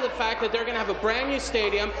bought into the fact that they're going to have a brand new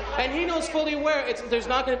stadium, and he knows fully where there's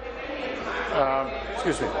not going to.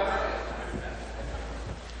 Excuse me.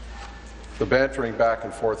 The bantering back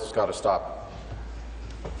and forth has got to stop.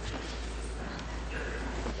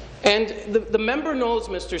 And the member knows,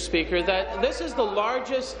 Mr. Speaker, that this is the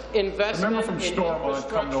largest investment in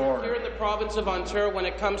infrastructure here in the province of Ontario when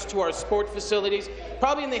it comes to our sport facilities,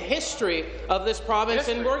 probably in the history of this province.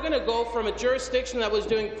 And we're going to go from a jurisdiction that was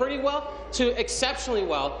doing pretty well to exceptionally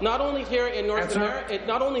well, not only here in North America,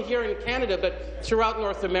 not only here in Canada, but throughout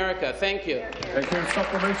North America. Thank you. Thank you.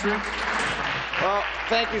 Supplementary. Well,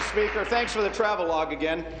 thank you, Speaker. Thanks for the travelogue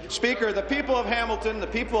again. Speaker, the people of Hamilton, the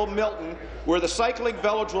people of Milton, where the cycling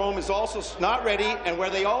velodrome is also not ready and where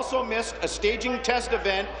they also missed a staging test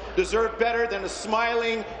event, deserve better than a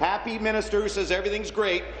smiling, happy minister who says everything's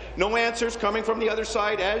great. No answers coming from the other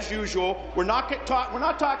side, as usual. We're not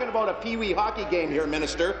talking about a pee-wee hockey game here,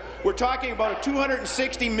 Minister. We're talking about a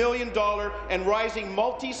 $260 million and rising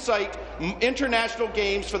multi-site international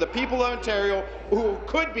games for the people of Ontario who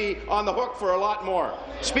could be on the hook for a lot more.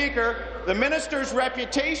 Speaker, the minister's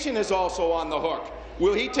reputation is also on the hook.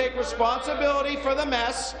 Will he take responsibility for the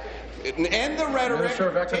mess, end the rhetoric,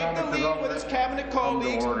 take the lead with his cabinet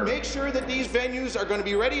colleagues, make sure that these venues are going to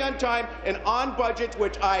be ready on time and on budget,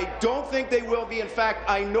 which I don't think they will be. In fact,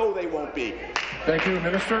 I know they won't be. Thank you,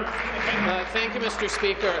 Minister. Thank you, Mr.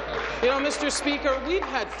 Speaker. You know, Mr. Speaker, we've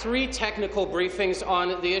had 3 technical briefings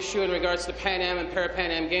on the issue in regards to Pan Am and Parapan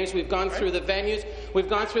Am Games. We've gone through the venues, we've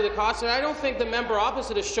gone through the costs, and I don't think the member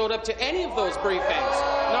opposite has showed up to any of those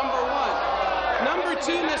briefings. Number one. Number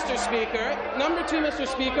two, Mr.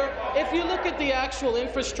 Speaker, if you look at the actual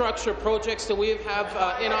infrastructure projects that we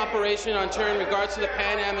have in operation in Ontario in regards to the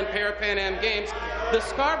Pan Am and Parapan Am Games, the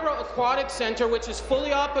Scarborough Aquatic Centre, which is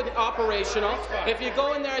fully operational, if you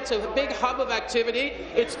go in there, it's a big hub of activity.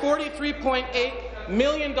 It's $43.8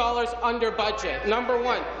 million under budget, number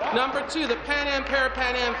one. Number two, the Pan Am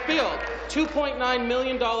Para-Pan Am field, $2.9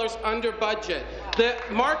 million under budget. The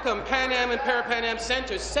Markham Pan Am and Para-Pan Am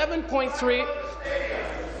Centre,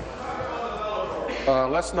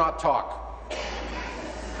 7.3. Let's not talk.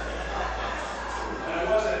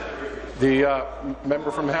 The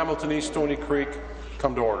member from Hamilton East Stony Creek,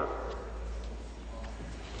 come to order.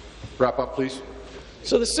 Wrap up, please.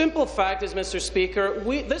 So the simple fact is, Mr. Speaker,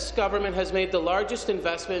 this government has made the largest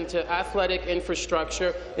investment into athletic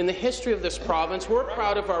infrastructure in the history of this province. We're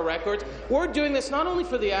proud of our records. We're doing this not only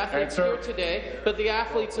for the athletes here today, but the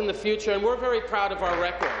athletes in the future, and we're very proud of our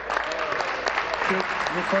record.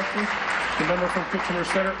 Your question? The member from Kitchener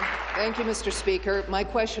Centre. Thank you, Mr. Speaker. My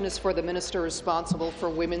question is for the Minister responsible for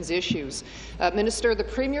women's issues. Minister, the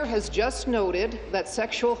Premier has just noted that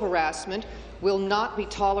sexual harassment will not be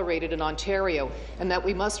tolerated in Ontario and that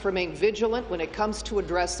we must remain vigilant when it comes to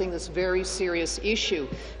addressing this very serious issue.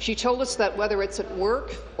 She told us that whether it's at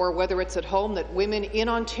work or whether it's at home, that women in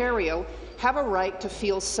Ontario have a right to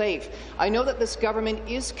feel safe. I know that this government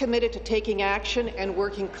is committed to taking action and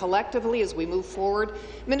working collectively as we move forward.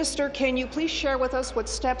 Minister, can you please share with us what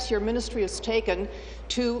steps your ministry has taken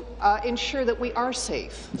to ensure that we are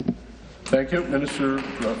safe? Thank you. Minister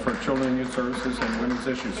for Children and Youth Services and Women's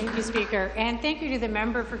Issues. Thank you, Speaker. And thank you to the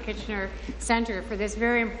member for Kitchener Centre for this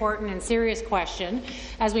very important and serious question.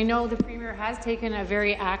 As we know, the Premier has taken a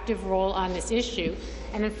very active role on this issue.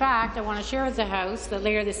 And in fact, I want to share with the House that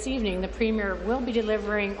later this evening, the Premier will be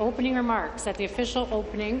delivering opening remarks at the official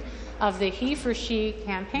opening of the He for She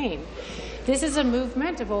campaign. This is a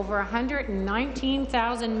movement of over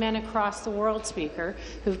 119,000 men across the world, Speaker,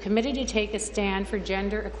 who have committed to take a stand for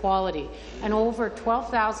gender equality, and over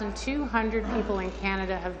 12,200 people in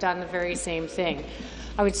Canada have done the very same thing.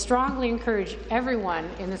 I would strongly encourage everyone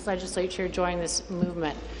in this legislature to join this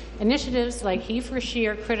movement. Initiatives like He for She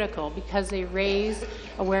are critical because they raise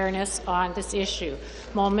awareness on this issue.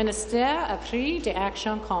 Mon ministère a pris des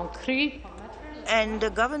actions concrètes. And the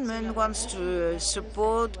government wants to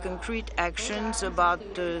support concrete actions about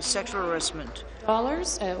sexual harassment. Over a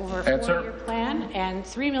 4-year plan and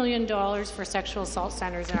 $3 million for sexual assault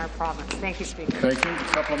centres in our province. Thank you, Speaker. Thank you.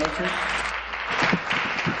 Supplementary.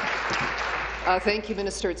 Thank you,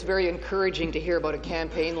 Minister. It's very encouraging to hear about a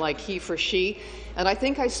campaign like He for She. And I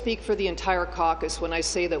think I speak for the entire caucus when I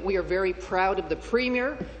say that we are very proud of the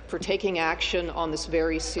Premier for taking action on this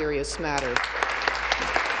very serious matter.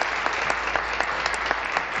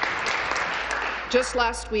 Just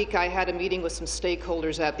last week, I had a meeting with some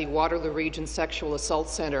stakeholders at the Waterloo Region Sexual Assault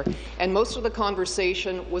Centre, and most of the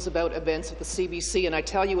conversation was about events at the CBC. And I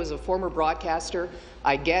tell you, as a former broadcaster,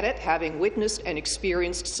 I get it, having witnessed and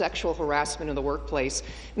experienced sexual harassment in the workplace.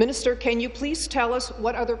 Minister, can you please tell us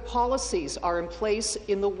what other policies are in place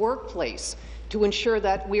in the workplace to ensure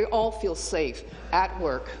that we all feel safe at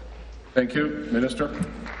work? Thank you. Minister.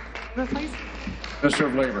 Minister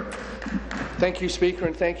of Labour. Thank you, Speaker,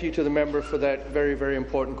 and thank you to the member for that very, very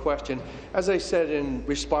important question. As I said in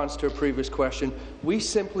response to a previous question, we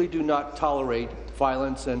simply do not tolerate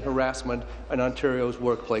violence and harassment in Ontario's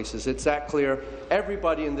workplaces. It's that clear.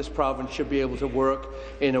 Everybody in this province should be able to work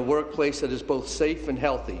in a workplace that is both safe and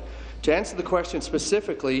healthy. To answer the question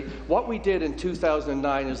specifically, what we did in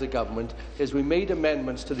 2009 as a government is we made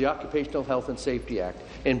amendments to the Occupational Health and Safety Act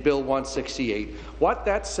in Bill 168. What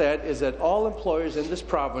that said is that all employers in this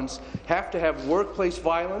province have to have workplace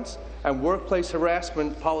violence and workplace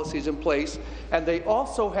harassment policies in place, and they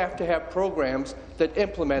also have to have programs that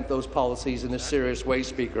implement those policies in a serious way,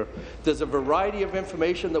 Speaker. There's a variety of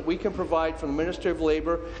information that we can provide from the Ministry of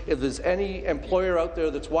Labour. If there's any employer out there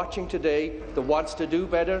that's watching today that wants to do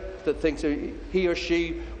better, that thinks he or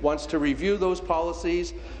she wants to review those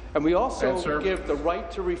policies, and we also give the right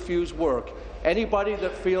to refuse work. Anybody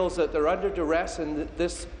that feels that they're under duress in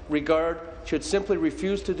this regard should simply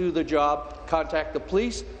refuse to do the job, contact the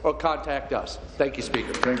police or contact us. Thank you,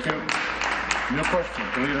 Speaker. Thank you. New question.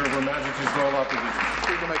 The Leader of Her Majesty's Royal Opposition.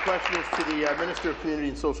 Speaker, my question is to the Minister of Community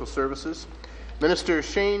and Social Services. Minister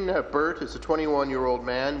Shane Burt is a 21-year-old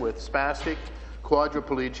man with spastic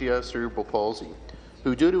quadriplegia cerebral palsy,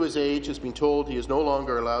 who, due to his age, has been told he is no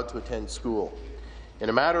longer allowed to attend school. In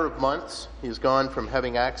a matter of months, he has gone from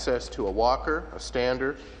having access to a walker, a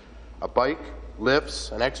stander, a bike,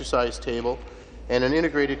 lifts, an exercise table, and an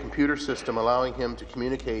integrated computer system allowing him to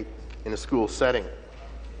communicate in a school setting,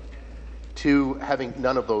 to having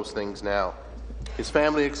none of those things now. His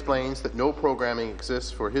family explains that no programming exists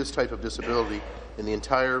for his type of disability in the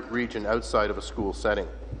entire region outside of a school setting.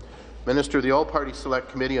 Minister, the All-Party Select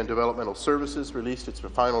Committee on Developmental Services released its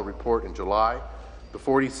final report in July. The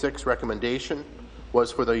 46th recommendation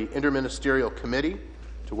was for the Interministerial Committee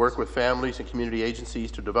to work with families and community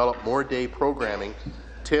agencies to develop more day programming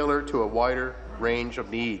tailored to a wider range of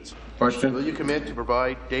needs. Question. Will you commit to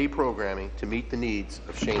provide day programming to meet the needs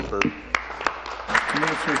of Shane Burton?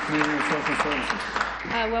 Minister of Community and Social Services.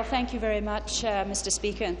 Well, thank you very much, Mr.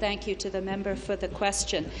 Speaker, and thank you to the member for the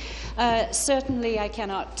question. Certainly, I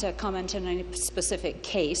cannot comment on any specific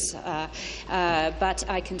case, but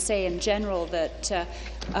I can say in general that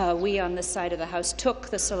we on this side of the House took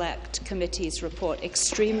the Select Committee's report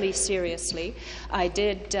extremely seriously. I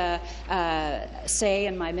did say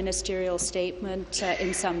in my ministerial statement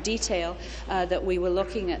in some detail that we were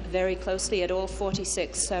looking at very closely at all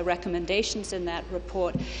 46 recommendations in that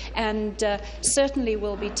report, and certainly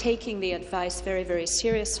will be taking the advice very, very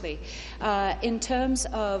seriously. In terms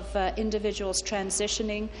of individuals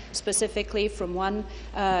transitioning specifically from one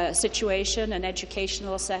situation, an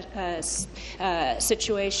educational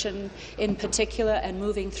situation in particular, and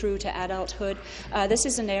moving through to adulthood, this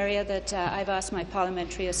is an area that I've asked my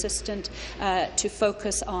parliamentary assistant to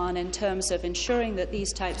focus on in terms of ensuring that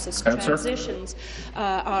these types of transitions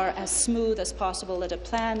are as smooth as possible, that a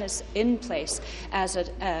plan is in place as an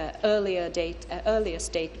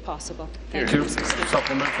earliest date possible. Thank you.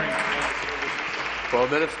 Supplementary. Well,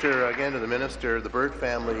 Minister, again to the Minister, the Burt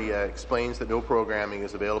family explains that no programming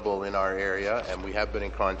is available in our area, and we have been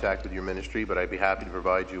in contact with your ministry, but I'd be happy to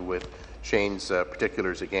provide you with Shane's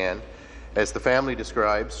particulars again. As the family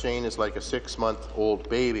describes, Shane is like a 6-month-old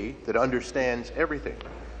baby that understands everything.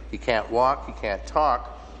 He can't walk, he can't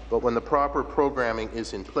talk, but when the proper programming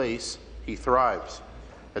is in place, he thrives.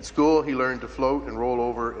 At school, he learned to float and roll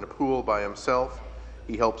over in a pool by himself.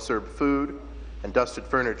 He helped serve food and dusted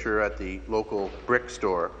furniture at the local brick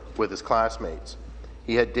store with his classmates.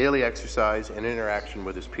 He had daily exercise and interaction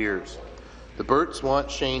with his peers. The Burts want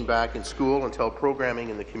Shane back in school until programming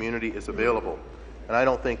in the community is available, and I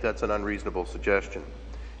don't think that's an unreasonable suggestion.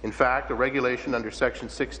 In fact, a regulation under Section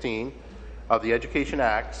 16 of the Education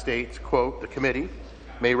Act states, quote, "The committee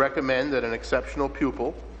may recommend that an exceptional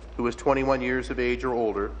pupil who is 21 years of age or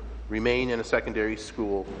older remain in a secondary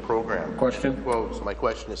school program." Question. Quote. So my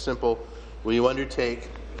question is simple. Will you undertake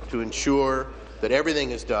to ensure that everything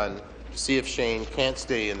is done to see if Shane can't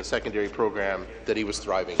stay in the secondary program that he was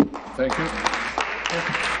thriving? Thank you.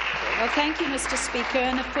 Well, thank you, Mr. Speaker.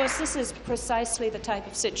 And of course, this is precisely the type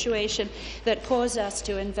of situation that caused us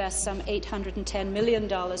to invest some $810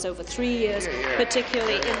 million over 3 years,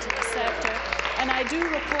 particularly into the sector. And I do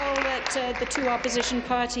recall that the two opposition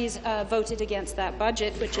parties voted against that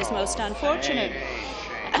budget, which is most unfortunate.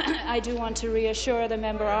 I do want to reassure the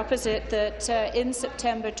member opposite that in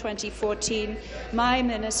September 2014, my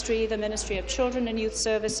ministry, the Ministry of Children and Youth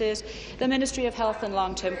Services, the Ministry of Health and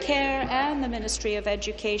Long-Term Care, and the Ministry of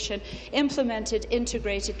Education implemented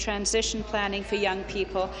integrated transition planning for young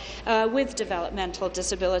people with developmental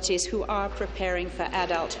disabilities who are preparing for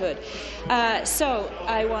adulthood. So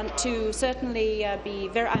I want to certainly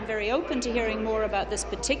I'm very open to hearing more about this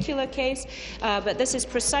particular case, but this is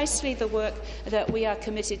precisely the work that we are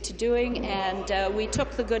committed to doing, and we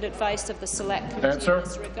took the good advice of the Select Committee in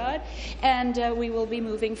this regard, and we will be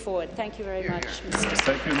moving forward. Thank you very much, Mr. Speaker.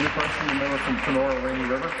 Thank you. New question, the member from Kenora, Rainy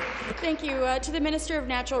River. Thank you. To the Minister of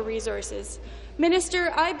Natural Resources.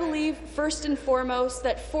 Minister, I believe first and foremost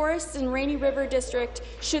that forests in Rainy River District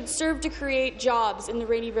should serve to create jobs in the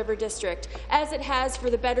Rainy River District, as it has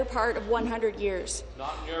for the better part of 100 years.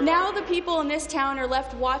 Now the people in this town are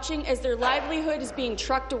left watching as their livelihood is being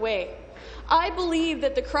trucked away. I believe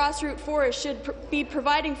that the Crossroute Forest should be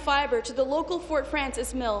providing fibre to the local Fort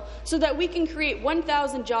Frances mill so that we can create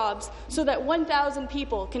 1,000 jobs so that 1,000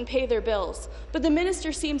 people can pay their bills. But the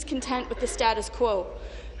minister seems content with the status quo.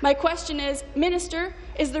 My question is, Minister,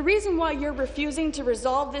 is the reason why you're refusing to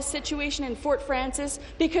resolve this situation in Fort Frances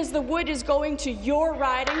because the wood is going to your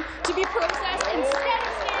riding to be processed instead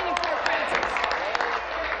of staying in Fort Frances?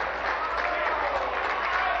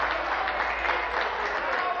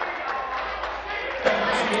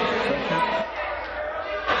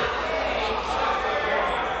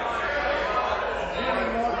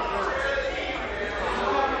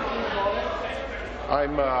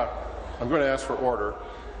 I'm going to ask for order,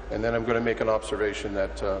 and then I'm going to make an observation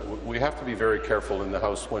that we have to be very careful in the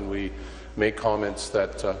House when we make comments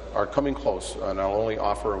that are coming close, and I'll only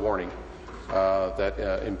offer a warning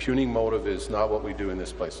that impugning motive is not what we do in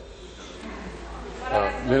this place.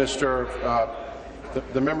 Minister,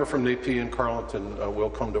 the member from Nepean and Carleton will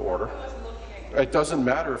come to order. It doesn't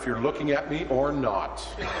matter if you're looking at me or not.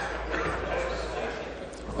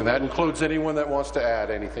 And that includes anyone that wants to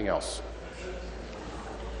add anything else.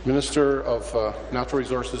 Minister of Natural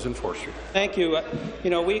Resources and Forestry. Thank you.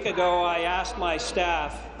 A week ago, I asked my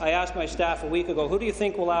staff a week ago, who do you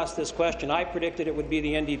think will ask this question? I predicted it would be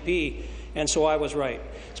the NDP, and so I was right.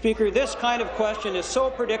 Speaker, this kind of question is so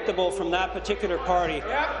predictable from that particular party,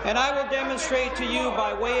 and I will demonstrate to you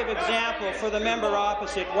by way of example for the member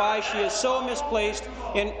opposite why she is so misplaced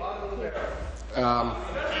in...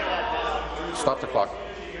 Stop the clock.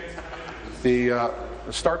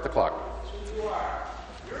 Start the clock.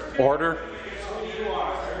 Order.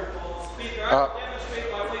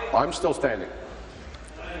 I'm still standing.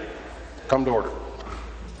 Come to order.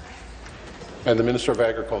 And the Minister of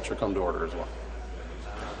Agriculture come to order as well.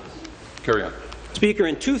 Carry on. Speaker,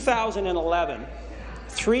 in 2011,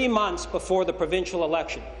 3 months before the provincial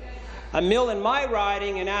election, a mill in my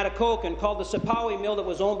riding in Atikokan called the Sipawi Mill that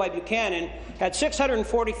was owned by Buchanan had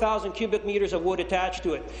 640,000 cubic meters of wood attached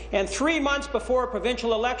to it. And 3 months before a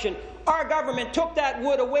provincial election, our government took that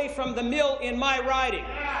wood away from the mill in my riding.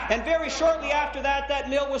 And very shortly after that, that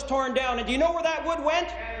mill was torn down. And do you know where that wood went?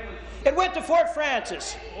 It went to Fort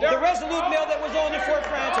Frances, the Resolute mill that was owned in Fort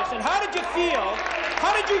Frances. And how did you feel?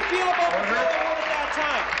 How did you feel about the mill that wood at that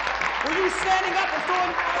time? Were you standing up and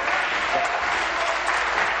throwing...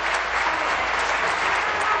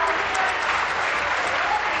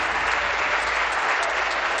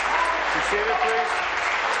 Be seated, please.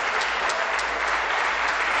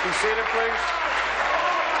 Be seated, please.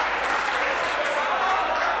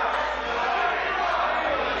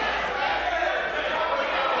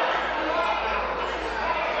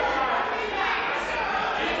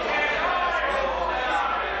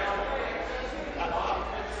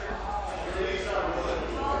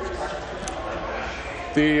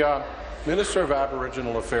 The Minister of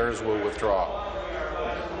Aboriginal Affairs will withdraw.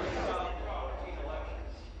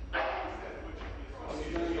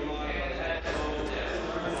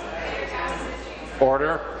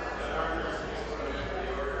 Order.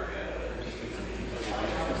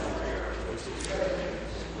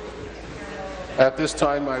 At this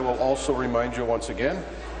time, I will also remind you once again,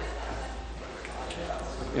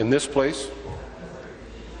 in this place,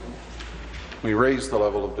 we raise the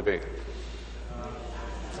level of debate.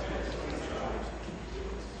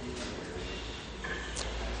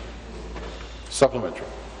 Supplementary.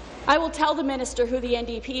 I will tell the minister who the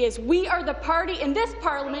NDP is. We are the party in this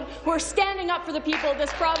parliament who are standing up for the people of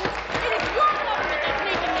this province. It is your government that's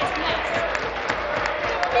making this mess.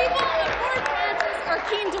 The people of Fort Frances are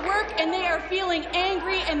keen to work, and they are feeling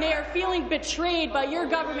angry, and they are feeling betrayed by your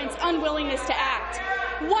government's unwillingness to act.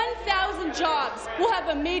 1,000 jobs will have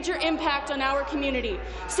a major impact on our community.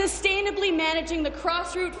 Sustainably managing the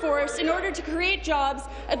Crossroute forest in order to create jobs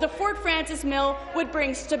at the Fort Frances Mill would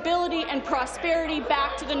bring stability and prosperity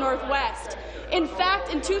back to the Northwest. In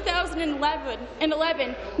fact, in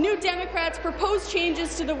 2011, New Democrats proposed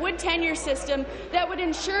changes to the wood tenure system that would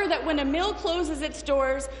ensure that when a mill closes its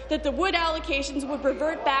doors, that the wood allocations would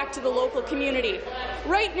revert back to the local community.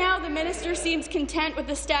 Right now, the minister seems content with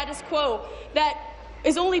the status quo that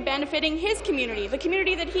is only benefiting his community, the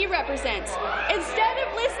community that he represents, instead of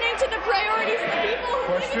listening to the priorities of the people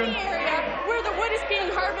who live in the area where the wood is being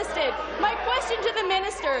harvested. My question to the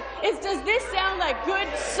minister is, does this sound like good,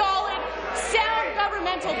 solid, sound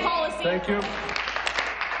governmental policy? Thank you.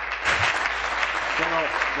 No.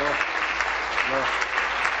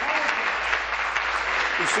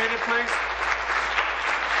 Be seated, please.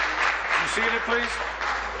 Be seated, please.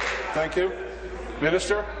 Thank you.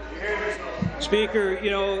 Minister. Speaker,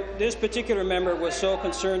 this particular member was so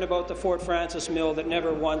concerned about the Fort Frances Mill that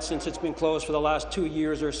never once, since it's been closed for the last 2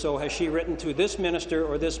 years or so, has she written to this minister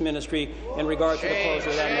or this ministry in regard to the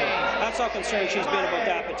closure of that mill. That's how concerned she's been about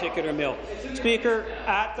that particular mill. Speaker,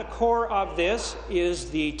 at the core of this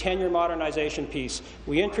is the tenure modernization piece.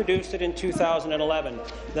 We introduced it in 2011.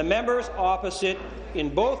 The members opposite in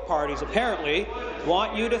both parties apparently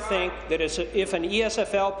want you to think that if an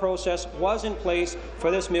ESFL process was in place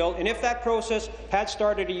for this mill, and if that process had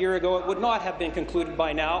started a year ago, it would not have been concluded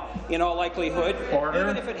by now, in all likelihood. Order.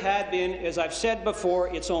 Even if it had been, as I've said before,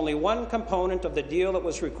 it's only one component of the deal that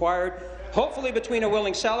was required, hopefully between a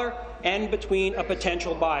willing seller and between a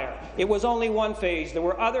potential buyer. It was only one phase. There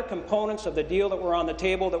were other components of the deal that were on the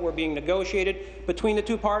table that were being negotiated between the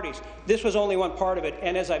two parties. This was only one part of it,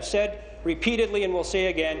 and as I've said repeatedly and will say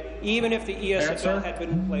again, even if the ESFL had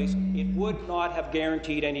been in place, it would not have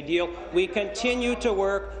guaranteed any deal. We continue to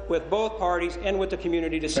work with both parties and with the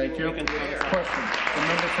community to see what we can do. Question. The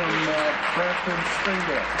member from Brampton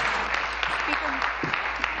Springdale.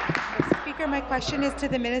 Speaker, Speaker, my question is to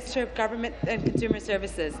the Minister of Government and Consumer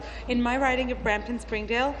Services. In my riding of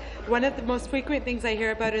Brampton-Springdale, one of the most frequent things I hear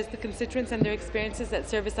about is the constituents and their experiences at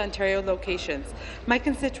Service Ontario locations. My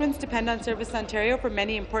constituents depend on Service Ontario for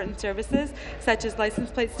many important services, such as license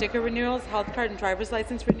plate sticker renewals, health card and driver's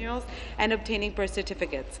license renewals, and obtaining birth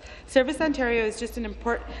certificates. Service Ontario is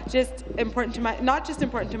not just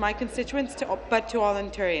important to my constituents, but to all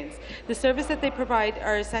Ontarians. The service that they provide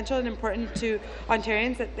are essential and important to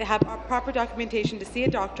Ontarians that they have proper documentation to see a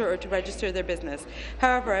doctor or to register their business.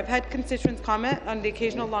 However, I've had constituents comment on the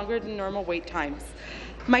occasional longer than normal wait times.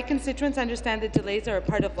 My constituents understand that delays are a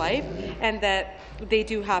part of life and that they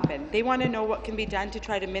do happen. They want to know what can be done to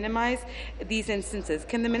try to minimize these instances.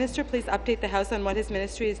 Can the minister please update the House on what his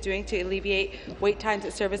ministry is doing to alleviate wait times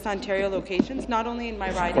at Service Ontario locations, not only in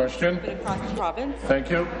my riding, but across the province?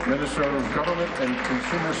 Thank you. Minister of Government and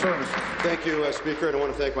Consumer Services. Thank you, Speaker. And I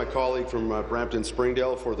want to thank my colleague from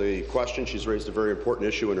Brampton-Springdale for the question. She's raised a very important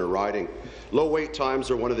issue in her riding. Low wait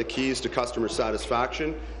times are one of the keys to customer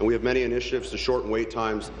satisfaction, and we have many initiatives to shorten wait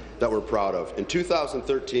times that we're proud of. In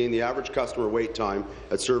 2013, the average customer wait time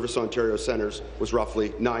at Service Ontario centres was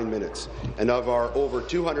roughly 9 minutes. And of our over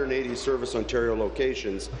 280 Service Ontario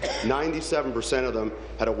locations, 97% of them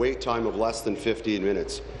had a wait time of less than 15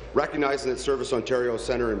 minutes. Recognizing that Service Ontario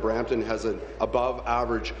Centre in Brampton has an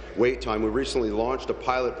above-average wait time, we recently launched a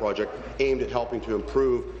pilot project aimed at helping to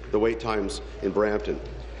improve the wait times in Brampton.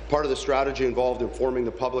 Part of the strategy involved informing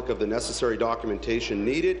the public of the necessary documentation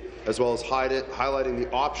needed, as well as highlighting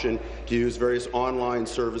the option to use various online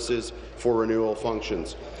services for renewal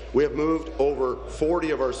functions. We have moved over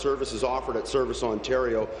 40 of our services offered at Service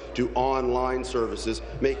Ontario to online services,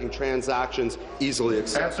 making transactions easily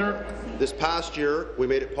accessible. This past year, we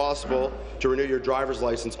made it possible to renew your driver's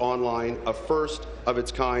license online, a first of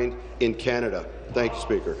its kind in Canada. Thank you,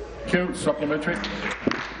 Speaker. Thank you. Supplementary.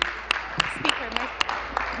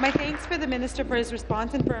 My thanks for the Minister for his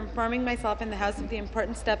response and for informing myself and the House of the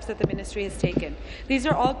important steps that the Ministry has taken. These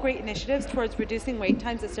are all great initiatives towards reducing wait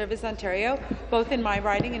times at Service Ontario, both in my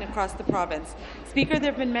riding and across the province. Speaker, there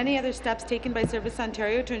have been many other steps taken by Service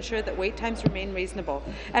Ontario to ensure that wait times remain reasonable.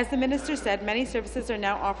 As the Minister said, many services are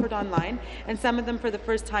now offered online, and some of them for the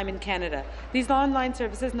first time in Canada. These online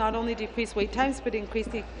services not only decrease wait times, but increase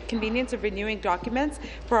the convenience of renewing documents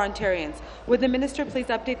for Ontarians. Would the Minister please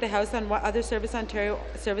update the House on what other Service Ontario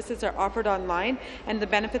services are offered online and the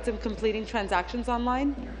benefits of completing transactions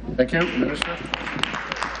online? Thank you. Minister.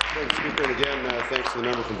 Thank you, Speaker. And again, thanks to the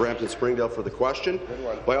member from Brampton-Springdale for the question.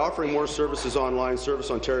 By offering more services online,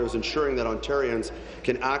 Service Ontario is ensuring that Ontarians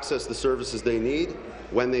can access the services they need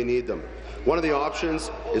when they need them. One of the options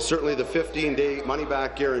is certainly the 15-day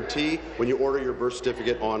money-back guarantee when you order your birth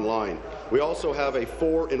certificate online. We also have a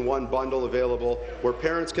 4-in-1 bundle available where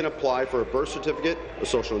parents can apply for a birth certificate, a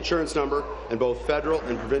social insurance number, and both federal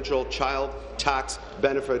and provincial child tax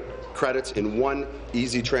benefit credits in one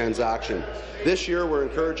easy transaction. This year, we're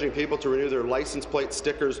encouraging people to renew their license plate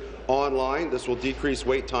stickers online. This will decrease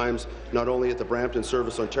wait times not only at the Brampton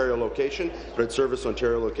Service Ontario location, but at Service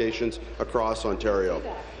Ontario locations across Ontario.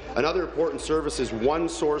 Another important service is One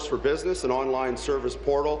Source for Business, an online service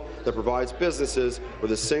portal that provides businesses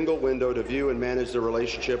with a single window to view and manage their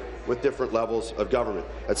relationship with different levels of government.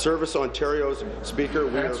 At Service Ontario's Speaker,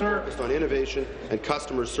 we are focused on innovation and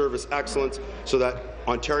customer service excellence so that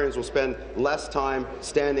Ontarians will spend less time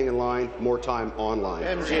standing in line, more time online.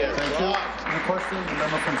 Thank you. Any questions? The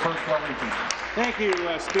member from First Wellington. Thank you,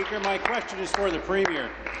 Speaker. My question is for the Premier.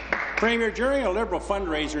 Premier, during a Liberal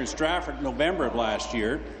fundraiser in Stratford in November of last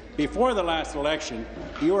year, before the last election,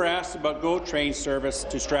 you were asked about GO train service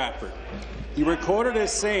to Stratford. You were quoted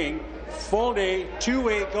as saying, full-day,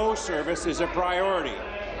 two-way GO service is a priority,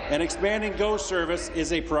 and expanding GO service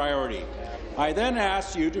is a priority. I then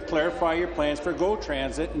asked you to clarify your plans for GO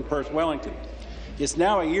Transit in Perth Wellington. It's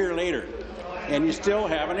now a year later, and you still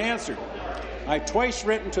haven't answered. I've twice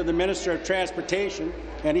written to the Minister of Transportation,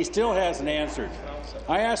 and he still hasn't answered.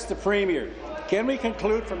 I asked the Premier, can we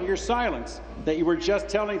conclude from your silence that you were just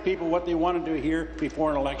telling people what they wanted to hear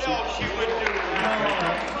before an election? No, she wouldn't do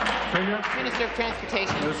it. Minister of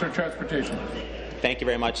Transportation. Minister of Transportation. Thank you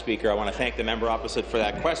very much, Speaker. I want to thank the member opposite for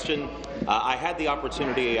that question. I had the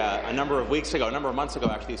opportunity a number of months ago,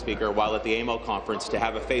 actually, Speaker, while at the AMO conference, to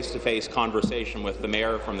have a face-to-face conversation with the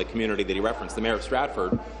mayor from the community that he referenced, the mayor of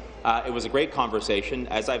Stratford. It was a great conversation.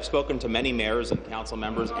 As I've spoken to many mayors and council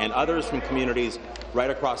members and others from communities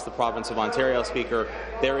right across the province of Ontario, Speaker,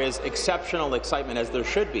 there is exceptional excitement, as there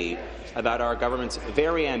should be, about our government's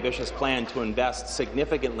very ambitious plan to invest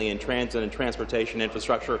significantly in transit and transportation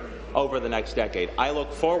infrastructure over the next decade. I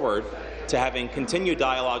look forward to having continued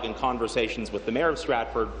dialogue and conversations with the Mayor of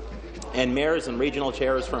Stratford, and mayors and regional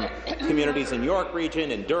chairs from communities in York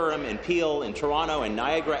Region, in Durham, in Peel, in Toronto, and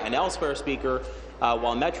Niagara, and elsewhere, Speaker,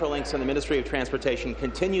 while Metrolinx and the Ministry of Transportation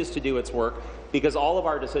continues to do its work, because all of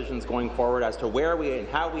our decisions going forward as to where we and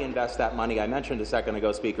how we invest that money, I mentioned a second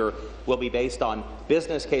ago, Speaker, will be based on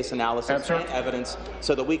business case analysis and evidence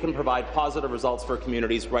so that we can provide positive results for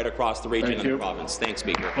communities right across the region and the province. Thanks,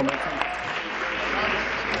 Speaker.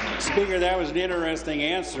 Speaker, that was an interesting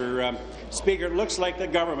answer. Speaker, it looks like the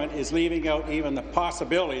government is leaving out even the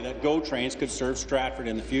possibility that GO trains could serve Stratford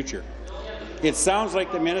in the future. It sounds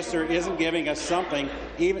like the minister isn't giving us something,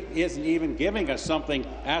 isn't even giving us something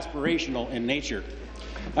aspirational in nature.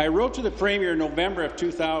 I wrote to the Premier in November of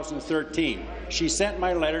 2013. She sent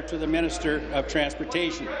my letter to the Minister of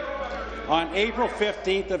Transportation. On April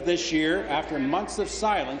 15th of this year, after months of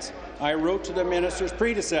silence, I wrote to the minister's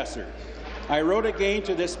predecessor. I wrote again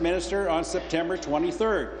to this minister on September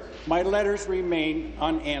 23rd. My letters remain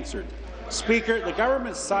unanswered. Speaker, the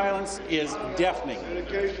government's silence is deafening.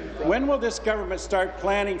 When will this government start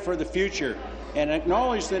planning for the future and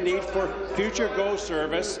acknowledge the need for future GO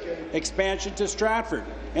service expansion to Stratford?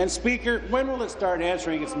 And Speaker, when will it start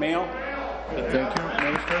answering its mail? Thank you,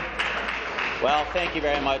 Minister. Well, thank you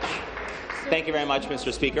very much. Thank you very much,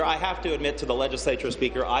 Mr. Speaker. I have to admit to the legislature,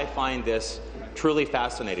 Speaker, I find this truly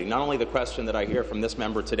fascinating. Not only the question that I hear from this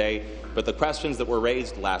member today, but the questions that were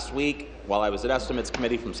raised last week while I was at Estimates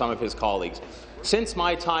Committee from some of his colleagues. Since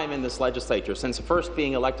my time in this legislature, since first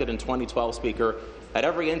being elected in 2012, Speaker, at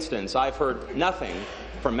every instance I've heard nothing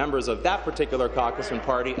from members of that particular caucus and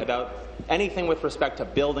party about anything with respect to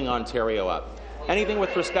building Ontario up, anything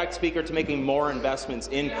with respect, Speaker, to making more investments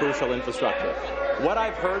in crucial infrastructure. What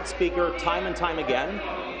I've heard, Speaker, time and time again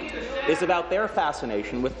is about their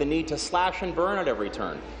fascination with the need to slash and burn at every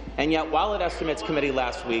turn. And yet, while at Estimates Committee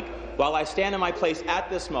last week, while I stand in my place at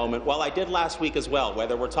this moment, while I did last week as well,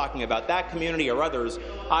 whether we're talking about that community or others,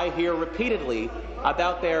 I hear repeatedly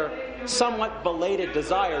about their somewhat belated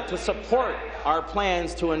desire to support our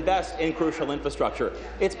plans to invest in crucial infrastructure.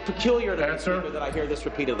 It's peculiar to me, Speaker, that I hear this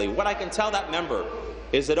repeatedly. What I can tell that member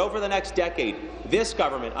is that over the next decade, this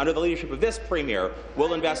government, under the leadership of this Premier,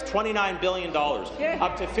 will invest $29 billion,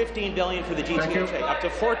 up to $15 billion for the GTHA, up to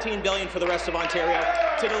 $14 billion for the rest of Ontario,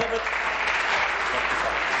 to deliver.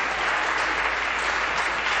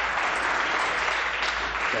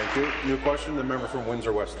 Thank you. New question, the member from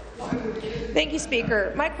Windsor West. Thank you,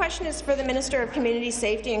 Speaker. My question is for the Minister of Community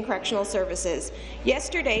Safety and Correctional Services.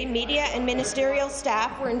 Yesterday, media and ministerial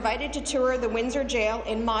staff were invited to tour the Windsor Jail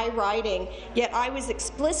in my riding, yet I was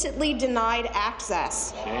explicitly denied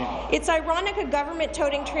access. It's ironic a government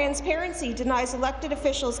touting transparency denies elected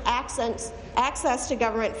officials access to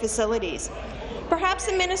government facilities. Perhaps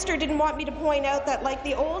the minister didn't want me to point out that, like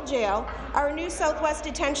the old jail, our new Southwest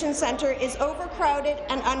Detention Centre is overcrowded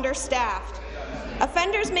and understaffed.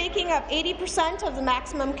 Offenders making up 80% of the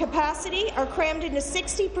maximum capacity are crammed into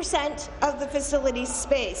 60% of the facility's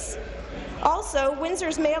space. Also,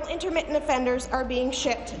 Windsor's male intermittent offenders are being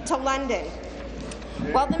shipped to London.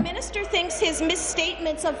 While the minister thinks his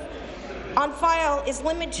misstatements on file is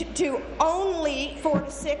limited to only 4 to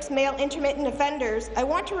 6 male intermittent offenders, I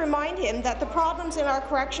want to remind him that the problems in our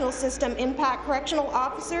correctional system impact correctional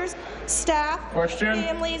officers, staff,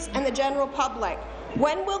 families, and the general public.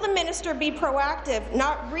 When will the minister be proactive,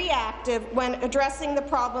 not reactive, when addressing the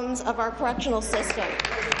problems of our correctional system?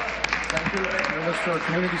 Thank you. Minister of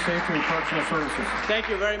Community Safety and Correctional Services. Thank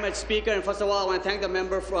you very much, Speaker. And first of all, I want to thank the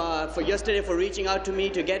member for yesterday for reaching out to me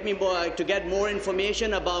to get more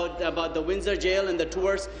information about the Windsor Jail and the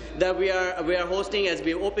tours that we are hosting as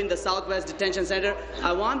we open the Southwest Detention Centre.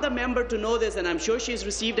 I want the member to know this, and I'm sure she's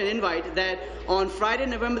received an invite, that on Friday,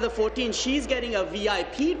 November the 14th, she's getting a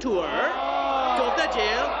VIP tour of the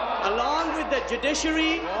jail, along with the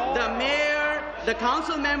judiciary, the mayor, the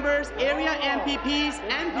council members, area MPPs,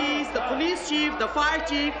 MPs, the police chief, the fire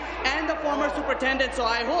chief, and the former superintendent. So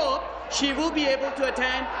I hope she will be able to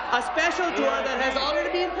attend a special tour that has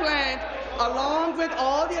already been planned, along with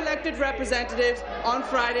all the elected representatives on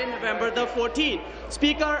Friday, November the 14th.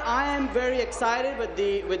 Speaker, I am very excited with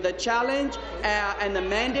the challenge and the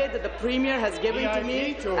mandate that the Premier has given to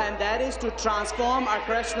me, and that is to transform our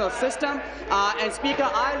correctional system. And Speaker,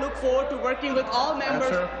 I look forward to working with all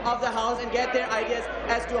members of the House and get their ideas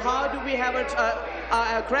as to how do we have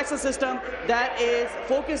a correctional system that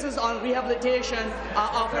focuses on rehabilitation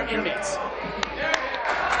of our inmates.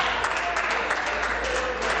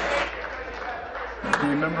 The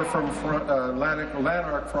member from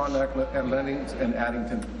Lanark, Frontenac, and Lennings, and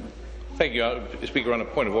Addington. Thank you, Speaker. On a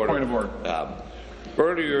point of order. Point of order.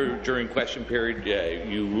 Earlier during question period,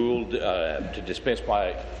 you ruled to dismiss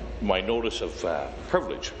my notice of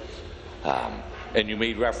privilege, and you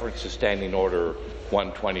made reference to Standing Order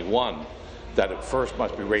 121, that it first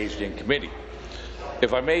must be raised in committee.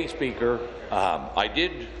 If I may, Speaker, I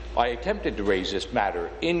attempted to raise this matter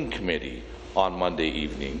in committee on Monday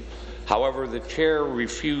evening. However, the chair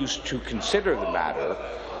refused to consider the matter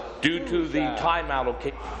due to the time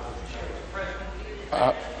allocation.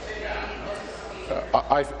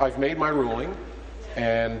 I've made my ruling,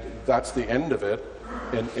 and that's the end of it.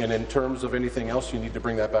 And in terms of anything else, you need to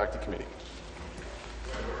bring that back to committee.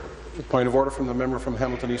 Point of order from the member from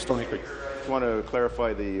Hamilton East Stony Creek. I just want to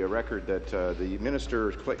clarify the record that the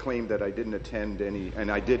minister claimed that I didn't attend any,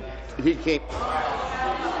 and I did. He came.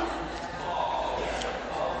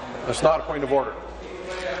 That's not a point of order.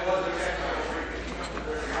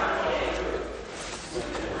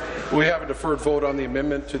 We have a deferred vote on the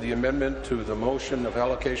amendment to the motion of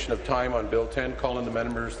allocation of time on Bill 10. Call in the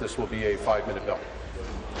members. This will be a 5-minute bill.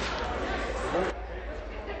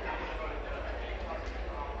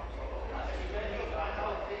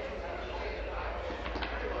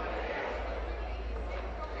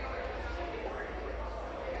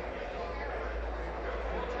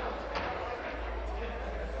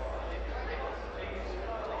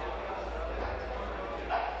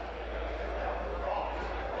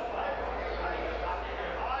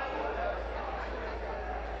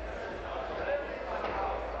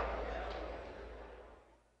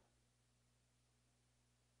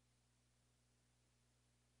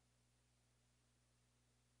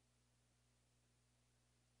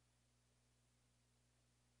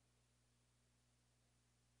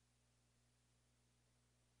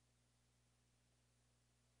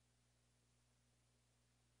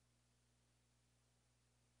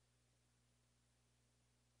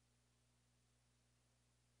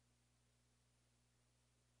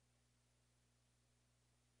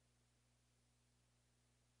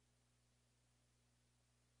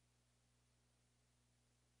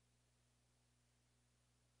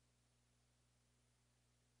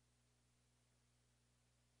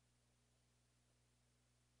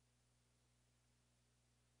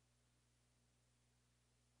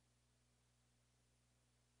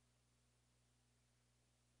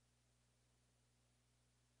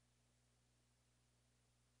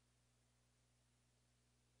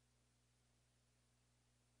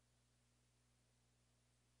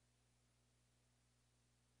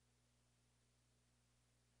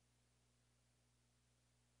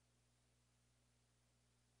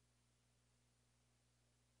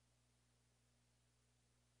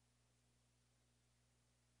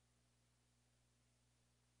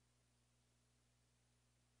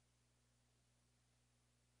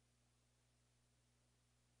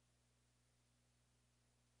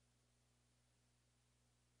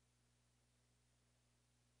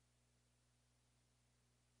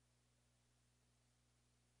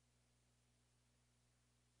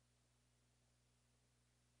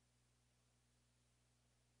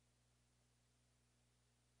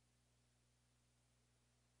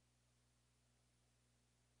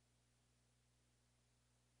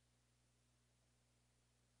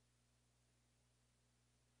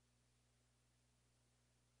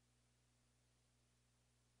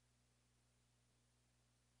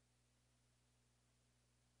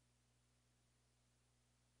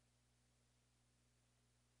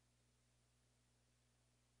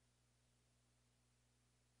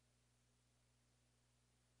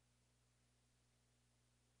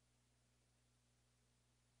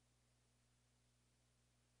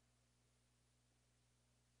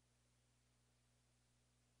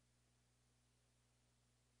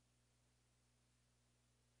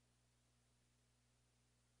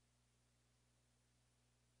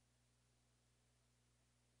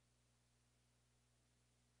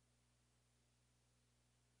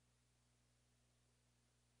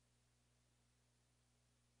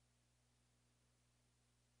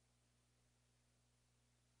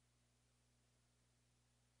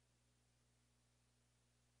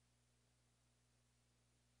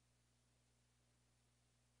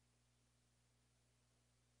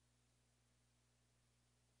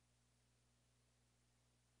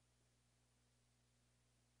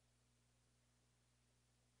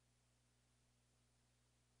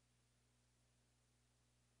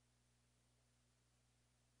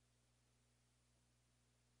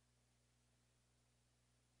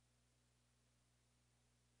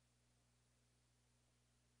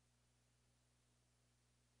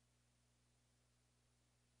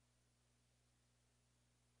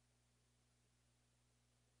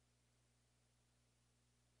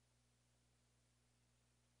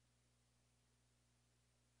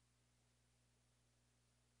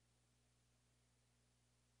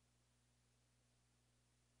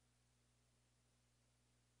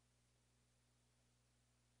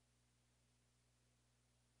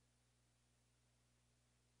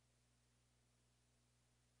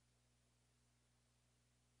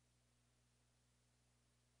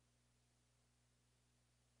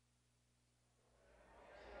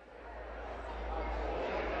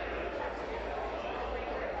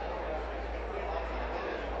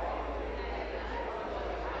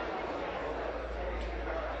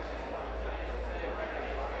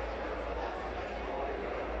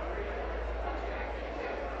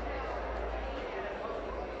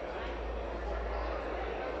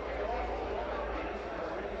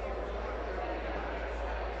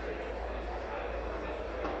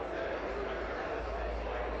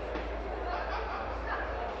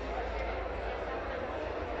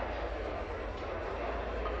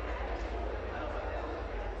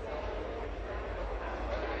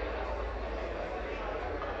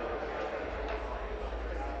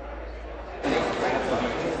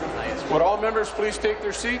 Would all members please take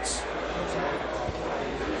their seats?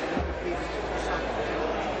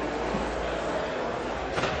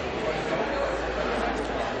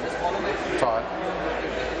 Todd.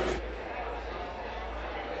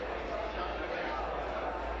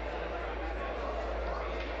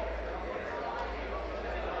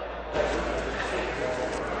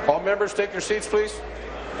 All members take their seats, please.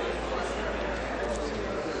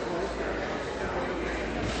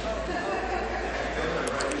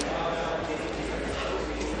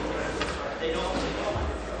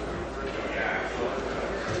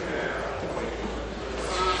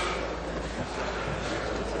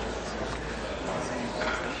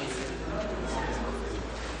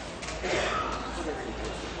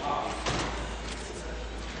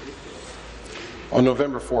 On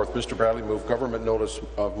November 4th, Mr. Bradley moved government notice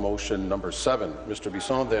of motion number 7. Mr.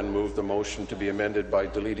 Bisson then moved the motion to be amended by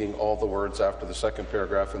deleting all the words after the second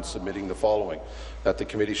paragraph and submitting the following: that the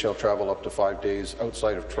committee shall travel up to 5 days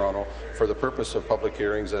outside of Toronto for the purpose of public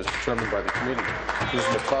hearings as determined by the committee. Ms.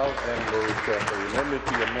 MacLeod then moved that the amendment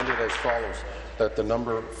be amended as follows: that the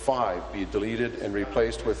number 5 be deleted and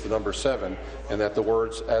replaced with the number 7, and that the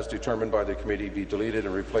words "as determined by the committee" be deleted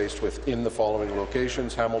and replaced with "in the following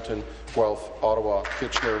locations: Hamilton, Guelph, Ottawa,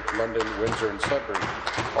 Kitchener, London, Windsor and Sudbury."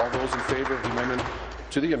 All those in favour of the amendment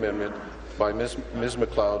to the amendment by Ms.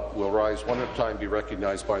 MacLeod will rise one at a time, be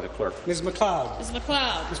recognized by the clerk. Ms. MacLeod. Ms.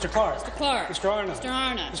 MacLeod. Mr. Clark. Mr. Clark. Mr. Arnott. Mr.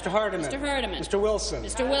 Arnott. Mr. Hardeman. Mr. Hardeman. Mr. Wilson.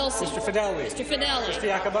 Mr. Wilson. Mr. Fideli. Mr. Fideli. Mr.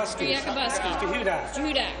 Yakubuski. Mr. Yakubuski. Mr. Hudak. Mr.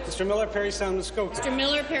 Hudak. Mr. Miller, Perry Sound, Muskoka. Mr.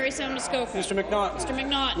 Miller, Perry Sound, Muskoka. Mr. McNaughton. Mr.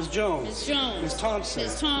 McNaughton. Ms. Jones. Ms. Jones. Ms. Thompson.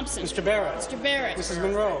 Ms. Thompson. Mr. Barrett. Mr. Barrett. Mrs.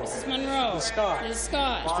 Monroe. Mrs. Monroe. Ms. Scott. Ms.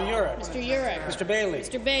 Scott. Mr. Urick. Mr. Urick. Mr. Bailey.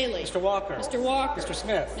 Mr. Bailey. Mr. Walker. Mr. Walker. Mr.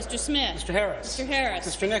 Smith. Mr. Smith. Mr. Harris. Mr. Harris.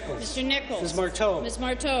 Mr. Nichols. Mr. Nichols. Ms. Marteau. Ms.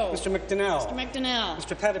 Marteau. Mr. McDonnell. Mr. McDonnell.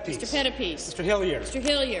 Mr. Pettipies. Mr. Pettipies. Mr. Hilliard. Mr.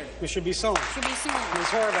 Hilliard. Mr. Bisson. Mr. Bisson. Ms.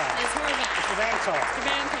 Horvath. Ms. Horvath. Mr. Vantal. Mr.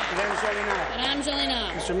 Vantal. Madame Jolina. Madame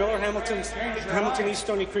Jolina. Mr. Miller, Hamilton East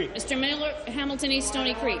Stony Creek. Mr. Miller, Hamilton East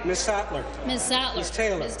Stony Creek. Ms. Sattler. Ms. Sattler. Ms.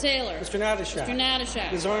 Taylor. Ms. Taylor. Mr. Nadishak. Mr.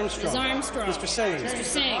 Nadishak. Ms. Armstrong. Ms. Armstrong. Mr. Singh. Mr.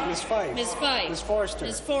 Singh. Ms. Fife. Ms. Fife. Ms. Forster.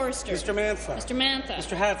 Ms. Forster. Mr. Mantha. Mr. Mantha.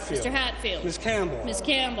 Mr. Hatfield. Mr. Hatfield. Ms. Campbell. Ms.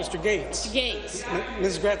 Campbell. Mr. Gates. Mr. Gates.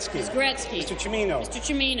 Ms. Gretzky. Ms. Gretzky. Mr. Chimino. Mr.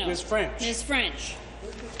 Chimino. Ms. French. Ms. French.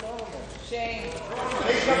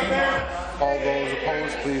 All those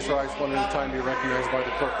opposed, please rise one at a time, be recognized by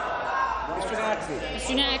the clerk. Mr. Nackby.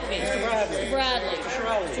 Mr. Nackby. Mr. Bradley. Mr. Bradley. Mr.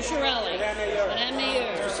 Shirelli. Mr. Shirelli. Madame Mayor. Madame Mayor.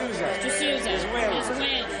 Mr. Sousa. Mr. Sousa. Ms. Wynn. Ms.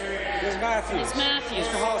 Wynn. Ms. Matthews. Ms. Matthews.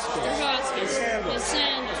 Mr. Hoskins. Mr. Hoskins. Ms. Sanders. Ms.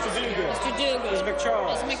 Sanders. Mr. Dugan. Mr. Dugan. Ms.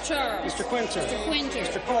 McCharles. Ms. McCharles. Mr. Quinter. Mr. Quinter.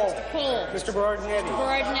 Mr. Cole. Mr. Cole. Mr. Berardinetti. Mr.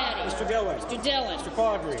 Berardinetti. Mr. Dillon. Mr. Dillon. Mr.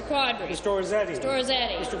 Quadri. Mr. Quadri. Mr. Orzetti. Mr.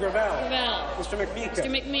 Orzetti. Mr. Gravel. Gravel. Mr. McMeekin. Mr.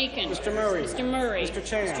 McMeekin. Mr. Murray. Mr. Murray. Mr.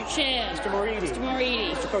 Chan. Mr. Chan. Mr. Moridi. Mr.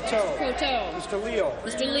 Moridi. Mr. Coteau. Coteau. Mr. Leo.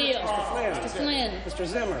 Mr. Leo. Mr. Flynn. Mr. Flynn. Mr.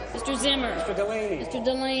 Zimmer. Mr. Zimmer. Mr. Delaney. Mr.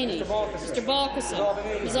 Delaney. Mr. Balkison. Mr.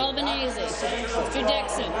 Balkison. Ms. Albanese. Mr.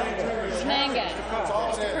 Dixon. Ms. Mangat.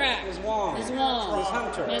 Mr. Crack. Ms. Wong. Ms. Wong. Ms.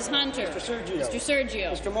 Hunter. Ms. Hunter. Mr. Sergio. Mr.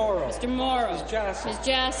 Sergio. Mr. Morrow. Mr. Morrow. Ms. Jassy. Ms.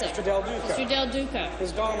 Jassy. Mr. Del Duca. Mr. Del Duca.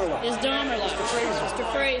 Ms. Domerla. Ms. Domerla. Mr. Fraser.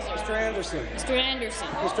 Mr. Fraser. Mr. Anderson. Mr. Anderson.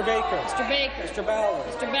 Mr. Baker. Mr. Baker. Mr. Ballard.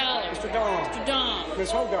 Mr. Ballard. Mr. Dom. Mr. Dom.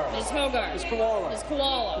 Ms. Hogarth. Ms. Hogarth. Ms. Koala. Ms.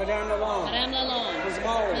 Koala. Madame Lalonde. Madame Lalonde. Ms.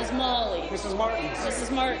 Molly. Ms. Molly. Mrs. Martins.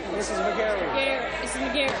 Mrs. Martin. Mrs. McGarry. Garrett. Mrs.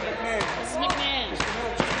 McGarrett. McMahon. Mrs. McMahon. Mr.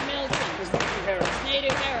 Milton. Ms. Native Harris.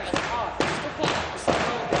 Native Harris. Mr. Potts.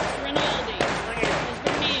 Mr. Rinaldi.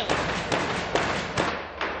 Mr. Neal.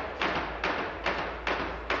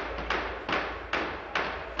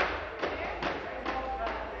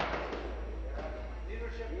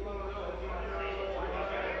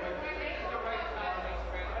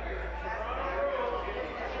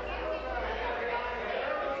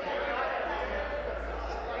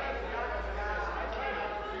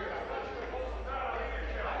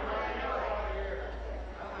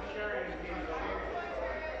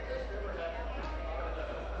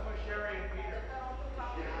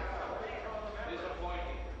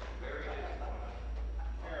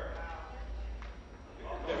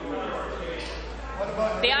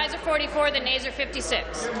 The ayes are 44, the nays are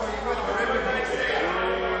 56.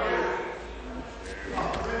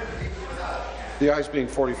 The ayes being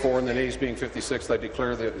 44 and the nays being 56, I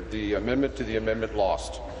declare the amendment to the amendment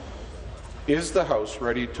lost. Is the House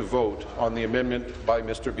ready to vote on the amendment by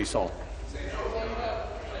Mr. Bisson?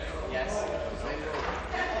 Yes.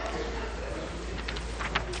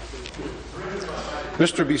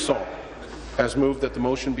 Mr. Bisson, has moved that the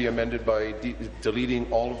motion be amended by deleting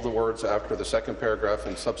all of the words after the second paragraph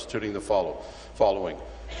and substituting the following.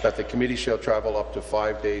 That the committee shall travel up to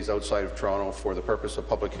 5 days outside of Toronto for the purpose of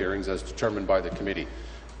public hearings as determined by the committee.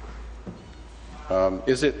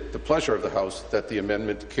 Is it the pleasure of the House that the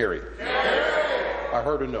amendment carry? I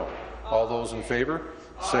heard a no. All those in favour,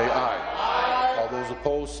 say aye. All those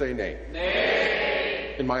opposed, say nay.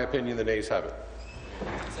 Nay. In my opinion, the nays have it.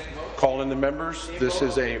 Call in the members. This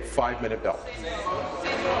is a 5-minute bell.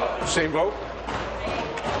 Same vote?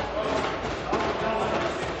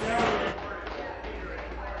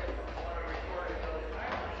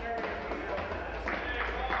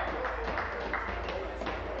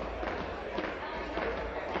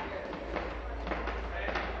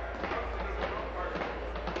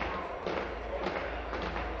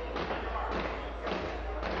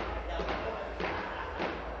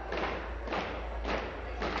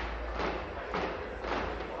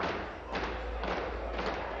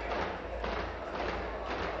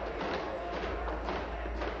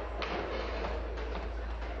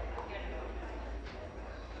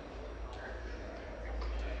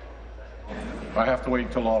 I have to wait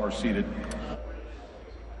until all are seated.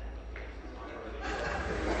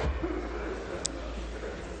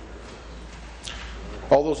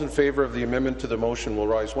 All those in favour of the amendment to the motion will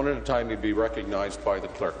rise one at a time and be recognized by the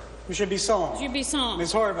clerk. Monsieur Bisson. Monsieur Bisson.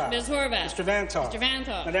 Ms. Horvath. Ms. Horvath. Mr. Vanthof. Mr.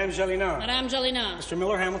 Vanthof. Madame Gélinas. Madame Gélinas. Mr.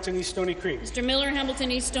 Miller Hamilton East Stony Creek. Mr. Miller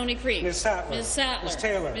Hamilton East Stony Creek. Ms. Sattler. Ms. Sattler. Ms.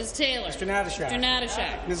 Taylor. Ms. Taylor. Mr. Natashak.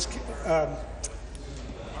 Mr. Natashak.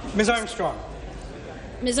 Ms. Armstrong.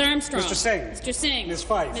 Ms. Armstrong. Mr. Singh. Mr. Singh. Ms.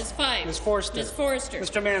 Fife. Ms. Fife. Ms. Forster. Ms. Forster.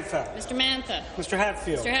 Mr. Mantha. Mr. Mantha. Mr.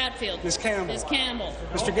 Hatfield. Mr. Hatfield. Ms. Campbell. Ms. Campbell.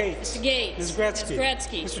 Mr. Gates. Mr. Gates. Ms. Gretzky. Ms.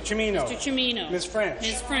 Gretzky. Mr. Chimino. Mr. Chimino. Ms. French.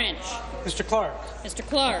 Ms. French. Mr. Clark. Mr.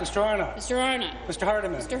 Clark. Mr. Arnott. Mr. Arnott. Mr.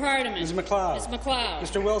 Hardiman. Mr. Hardiman. Ms. McLeod. Ms. McLeod.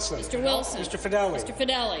 Mr. Wilson. Mr. Wilson. Mr. Fideli. Mr.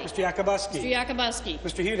 Fideli. Mr. Yakubuski. Mr. Yakubuski.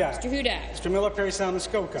 Mr. Hudak. Mr. Hudak. Mr. Miller Perry Sound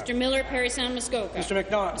Muskoka. Mr. Miller Perry Sound Muskoka. Mr.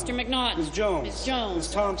 McNaughton. Mr. McNaughton. Ms. Jones. Ms. Jones. Ms.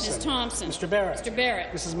 Thompson. Ms. Thompson. Mr. Barrett. Mr. Barrett.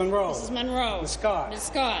 Mrs. Monroe. Mrs. Monroe. Ms. Scott. Ms.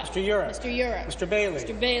 Scott. Mr. Urick. Mr. Urick. Mr. Bailey.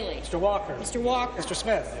 Mr. Bailey. Mr. Walker. Mr. Walker. Mr.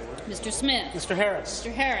 Smith. Mr. Smith. Mr. Harris.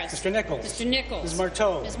 Mr. Harris. Mr. Nichols. Mr. Nichols. Ms.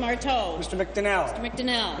 Marteau. Ms. Marteau. Mr. McDonnell. Mr.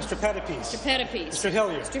 McDonnell. Mr. Pettipies. Mr. Pettipies. Mr.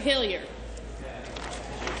 Hillier. Mr. Hillier.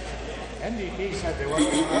 NDP said they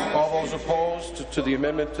weren't. All those opposed to the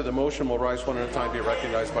amendment to the motion will rise one at a time, be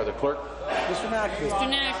recognized by the clerk. Mr. Nackley. Mr.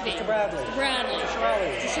 Nackley. Mr. Bradley. Mr. Bradley. Mr.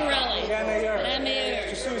 Shirelli. Mr. Shirelli. Madame Mayer. Madame Mayer.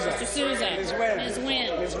 Mr. Souza. Mr. Souza. Ms. Wynn. Ms.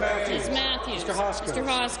 Wynn. Ms. Matthews. Ms. Matthews. Mr. Hoskins. Mr.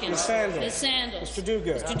 Hoskins. Ms. Sandals. Ms. Sandals. Mr.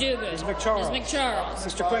 Duguid. Mr. Duguid. Ms. McCharles. Ms. McCharles.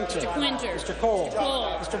 Mr. Quinter. Mr. Quinter. Mr. Cole. Mr.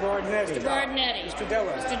 Cole. Mr. Bardinetti. Mr. Bardinetti. Mr.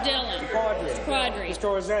 Dillon. Mr. Dillon. Mr. Quadri. Mr. Quadri. Mr.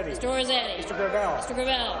 Orzetti. Mr. Orzetti. Mr. Gravel. Mr.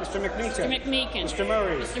 Gravel. Mr. McMeekin. Mr. McMeekin. Mr.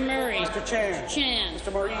 Murray. Mr. Murray. Mr. Chan. Mr. Chan.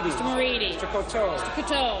 Mr. Moridi. Mr. Moridi. Mr. Coteau. Mr.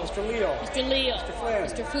 Coteau. Mr. Leal. Mr. Leal. Mr. Flynn.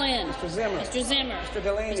 Mr. Flynn. Mr. Zimmer. Mr. Zimmer. Mr.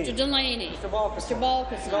 Delaney. Mr. Delaney. Mr. Balkison. Mr.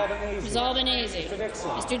 Balkison. Ms. Albanese. Ms. Albanese. Mr. Dixon.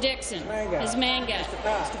 Mr. Dixon. Ms. Mangat. Ms. Mangat. Mr.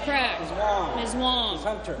 Pratt. Mr. Pratt. Ms. Wong. Ms. Wong. Ms.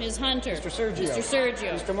 Hunter. Ms. Hunter. Mr. Sergio. Mr.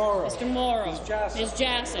 Sergio. Mr. Morrow. Mr. Morrow. Ms. Jassic. Ms.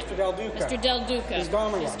 Jassic. Mr. Del Duca. Mr. Del Duca. Ms.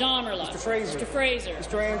 Domerla. Ms. Domerla. Mr. Fraser. Mr. Fraser.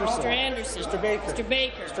 Mr. Anderson. Mr. Anderson. Mr. Baker. Mr.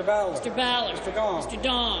 Baker. Mr. Ballard. Mr. Ballard. Mr. Dong. Mr.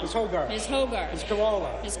 Dong. Ms. Hogarth. Ms. Hogarth. Ms.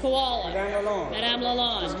 Koala. Ms. Koala. Madame Lalonde. Madame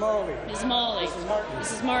Lalonde. Ms. Molly. Ms. Molly. Mrs. Martin.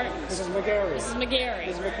 Mrs. Martin. Mrs. McGarry. Mrs. McGarry.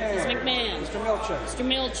 Ms. McMahon. Ms. McMahon. Mr. Milchin. Mr.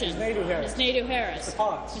 Milchin. Ms. Nadeau Harris. Ms. Nadeau Harris. Mr.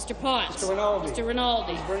 Potts. Mr. Potts. Mr. Rinaldi. Mr.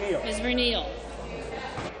 Rinaldi. Ms. Vernile. Ms. Vernile.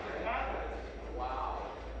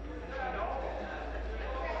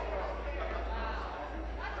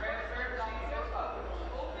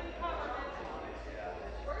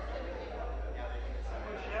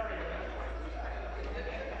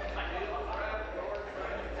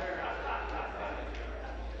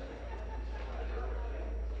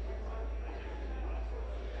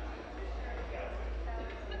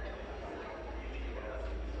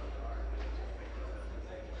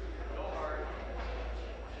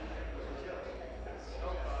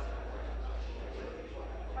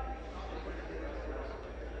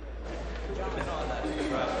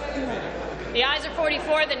 The ayes are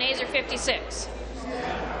 44, the nays are 56.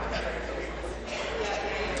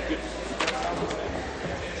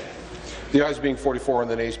 The ayes being 44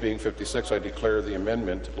 and the nays being 56, I declare the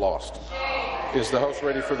amendment lost. Is the House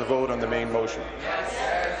ready for the vote on the main motion?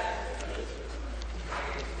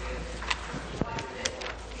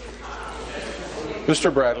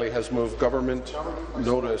 Mr. Bradley has moved government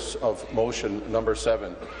notice of motion number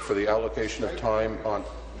 7 for the allocation of time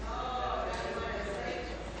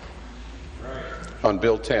on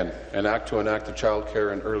Bill 10, an act to enact the Child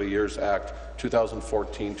Care and Early Years Act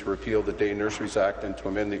 2014 to repeal the Day Nurseries Act and to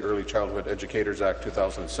amend the Early Childhood Educators Act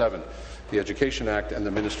 2007, the Education Act and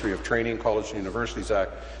the Ministry of Training, College and Universities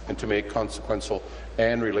Act, and to make consequential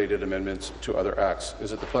and related amendments to other acts.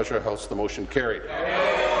 Is it the pleasure of the House the motion carried?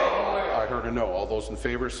 I heard a no. All those in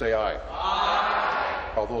favour say aye.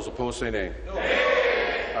 Aye. All those opposed say nay. No.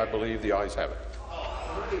 I believe the ayes have it.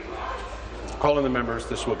 Calling the members,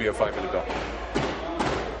 this will be a 5-minute bill.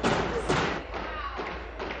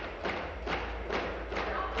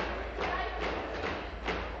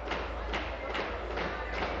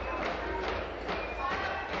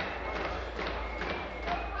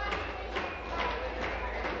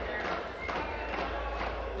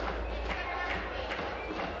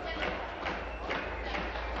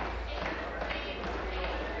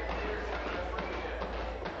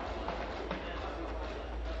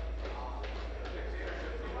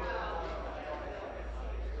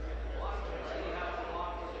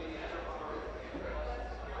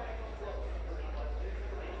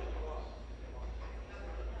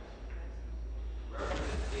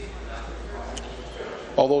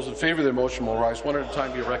 All those in favour of the motion will rise one at a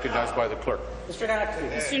time, be recognized by the clerk. Mr. Nackley.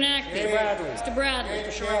 Mr. Nackley. Mr. Bradley. Mr. Bradley.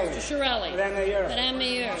 Mr. Shirelli. Mr. Shirelli. Madame Mayor. Madame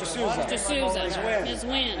Mayor. Mr. Sousa. Mr. Sousa. Ms. Wynne. Ms.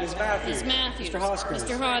 Wynne. Ms. Matthews. Ms. Matthews. Mr. Hoskins.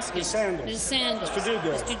 Mr. Hoskins. Ms. Sanders. Ms. Sanders. Mr.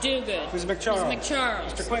 Duguid. Mr. Duguid. Ms. McCharles. Ms.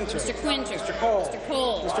 McCharles. Mr. Quinter. Mr. Quinter. Mr. Cole. Mr.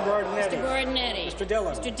 Cole. Mr. Bordinetti. Mr. Bordinetti. Mr.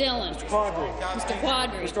 Dillon. Mr. Dillon. Mr. Quadri. Mr.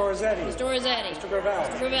 Quadri. Mr. Orzetti. Mr. Orzetti. Mr. Gravel.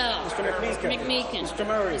 Mr. Gravel. Mr. McMeekin. Mr. McMeekin. Mr.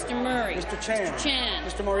 Murray. Mr. Murray. Mr. Chan. Mr. Chan.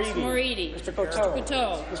 Mr. Moridi. Mr. Moridi. Mr. Coteau. Mr.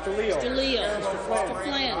 Coteau. Mr. Leal. Mr. Leal. Mr. Flynn. Mr.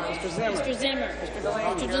 Flynn. Mr. Zimmer. Mr. Zimmer. Mr.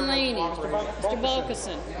 Delaney. Mr. Delaney. Mr.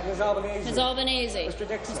 Bulkison. Ms. Albanese. Ms. Albanese. Mr.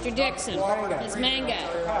 Dixon. Mr. Dixon. Ms. Mangat.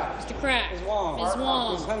 Mr. Crack. Ms. Wong. Ms.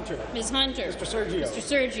 Wong. Ms. Hunter. Ms. Hunter. Mr. Sergio. Mr.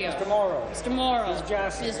 Sergio. Mr. Morrow. Mr. Morrow. Ms.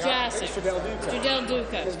 Jassy. Ms. Jassy. Mr. Del Duca. Mr. Del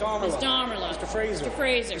Duca. Ms. Domerla. Ms. Domerla. Mr. Fraser. Mr.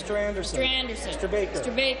 Fraser. Mr. Anderson. Mr. Anderson. Mr. Baker.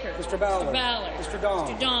 Mr. Baker. Mr. Ballard. Mr. Ballard. Mr. Dom.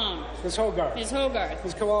 Mr. Dom. Ms. Hogarth. Ms. Hogarth.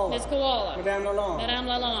 Ms. Koala. Ms. Koala. Madame Lalonde. Madame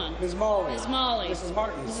Lalonde. Ms. Molly. Ms. Molly. Mrs.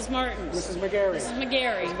 Martins. Mrs. Martins. Mrs. McGarry. Mrs.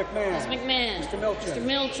 McGarry. Ms. McMahon. Ms. McMahon. Mr. Milchin. Mr.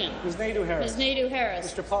 Milchin. Ms. Nadeau Harris. Ms. Nadeau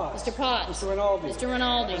Harris. Mr. Potts. Mr. Potts. Mr. Rinaldi. Mr.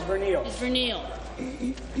 Rinaldi. Ms. Vernile. Ms. Vernile.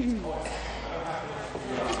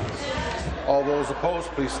 All those opposed,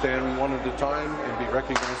 please stand one at a time and be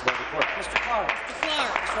recognized by the clerk. Mr. Clark. Mr.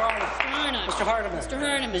 Clark. Mr. Arnott. Mr. Arnott. Mr. Hardeman. Mr.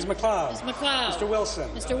 Hardeman. Ms. McLeod. Ms. McLeod. Mr. Wilson.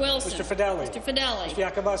 Mr. Wilson. Mr. Fideli. Mr. Fideli.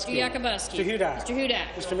 Mr. Yakubuski. Mr. Yakubuski. Mr. Hudak. Mr. Hudak.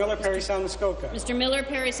 Mr. Miller, Perry Sound Muskoka. Mr. Miller,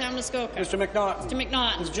 Perry Sound Muskoka. Mr. McNaughton. Mr.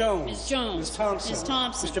 McNaughton. Ms. Jones. Ms. Jones. Ms. Thompson. Ms.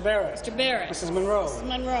 Thompson. Mr. Barrett. Mr. Barrett. Mrs. Monroe. Mrs.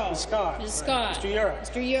 Monroe. Ms. Scott. Ms. Scott. Mr. Urick.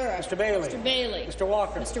 Mr. Urick. Mr. Bailey. Mr. Bailey. Mr.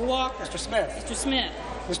 Walker. Mr. Walker. Mr. Smith. Mr. Smith.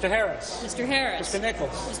 Mr. Harris. Mr. Harris. Mr. Nichols.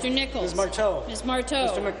 Mr. Nichols. Ms. Marteau. Ms. Marteau.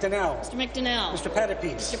 Mr. McDonnell. Mr. McDonnell. Mr.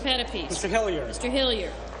 Pettipies. Mr. Pettipies. Mr. Hilliard. Mr.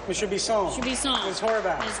 Hilliard. Mr. Bisson. Mr. Bisson. Ms.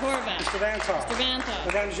 Horvath. Ms. Horvath. Mr. Vantoff. Mr. Vantoff.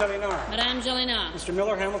 Madame Jolinar. Madame Jolinar. Mr.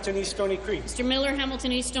 Miller, Hamilton, East Stony Creek. Mr. Miller,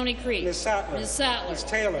 Hamilton East Stony Creek. Ms. Sattler. Ms. Sattler. Ms.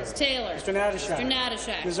 Taylor. Ms. Taylor. Mr. Natashak. Mr.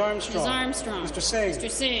 Natashak. Ms. Armstrong. Ms. Armstrong. Mr. Singh. Mr.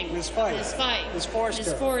 Singh. Ms. Fife. Ms. Fife. Ms. Forster.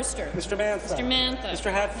 Ms. Forster. Mr. Mantha. Mr. Mantha.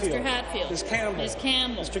 Mr. Hatfield. Mr. Hatfield. Ms. Campbell. Ms.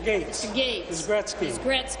 Campbell. Mr. Gates. Mr. Gates. Ms. Gretzky. Ms.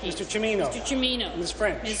 Gretzky. Mr. Chimino. Mr. Chimino. Ms.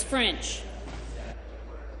 French. Ms. French.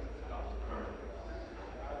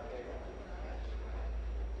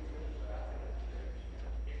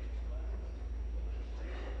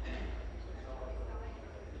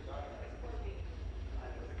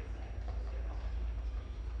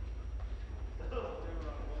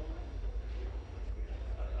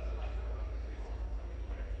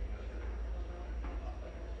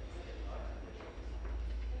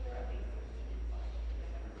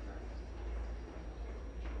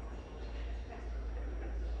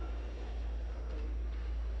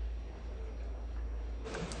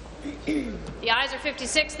 The ayes are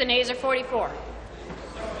 56, the nays are 44.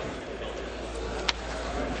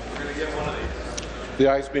 The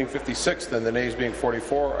ayes being 56 and the nays being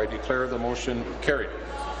 44, I declare the motion carried.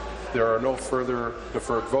 There are no further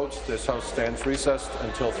deferred votes. This House stands recessed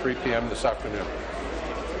until 3 p.m. this afternoon.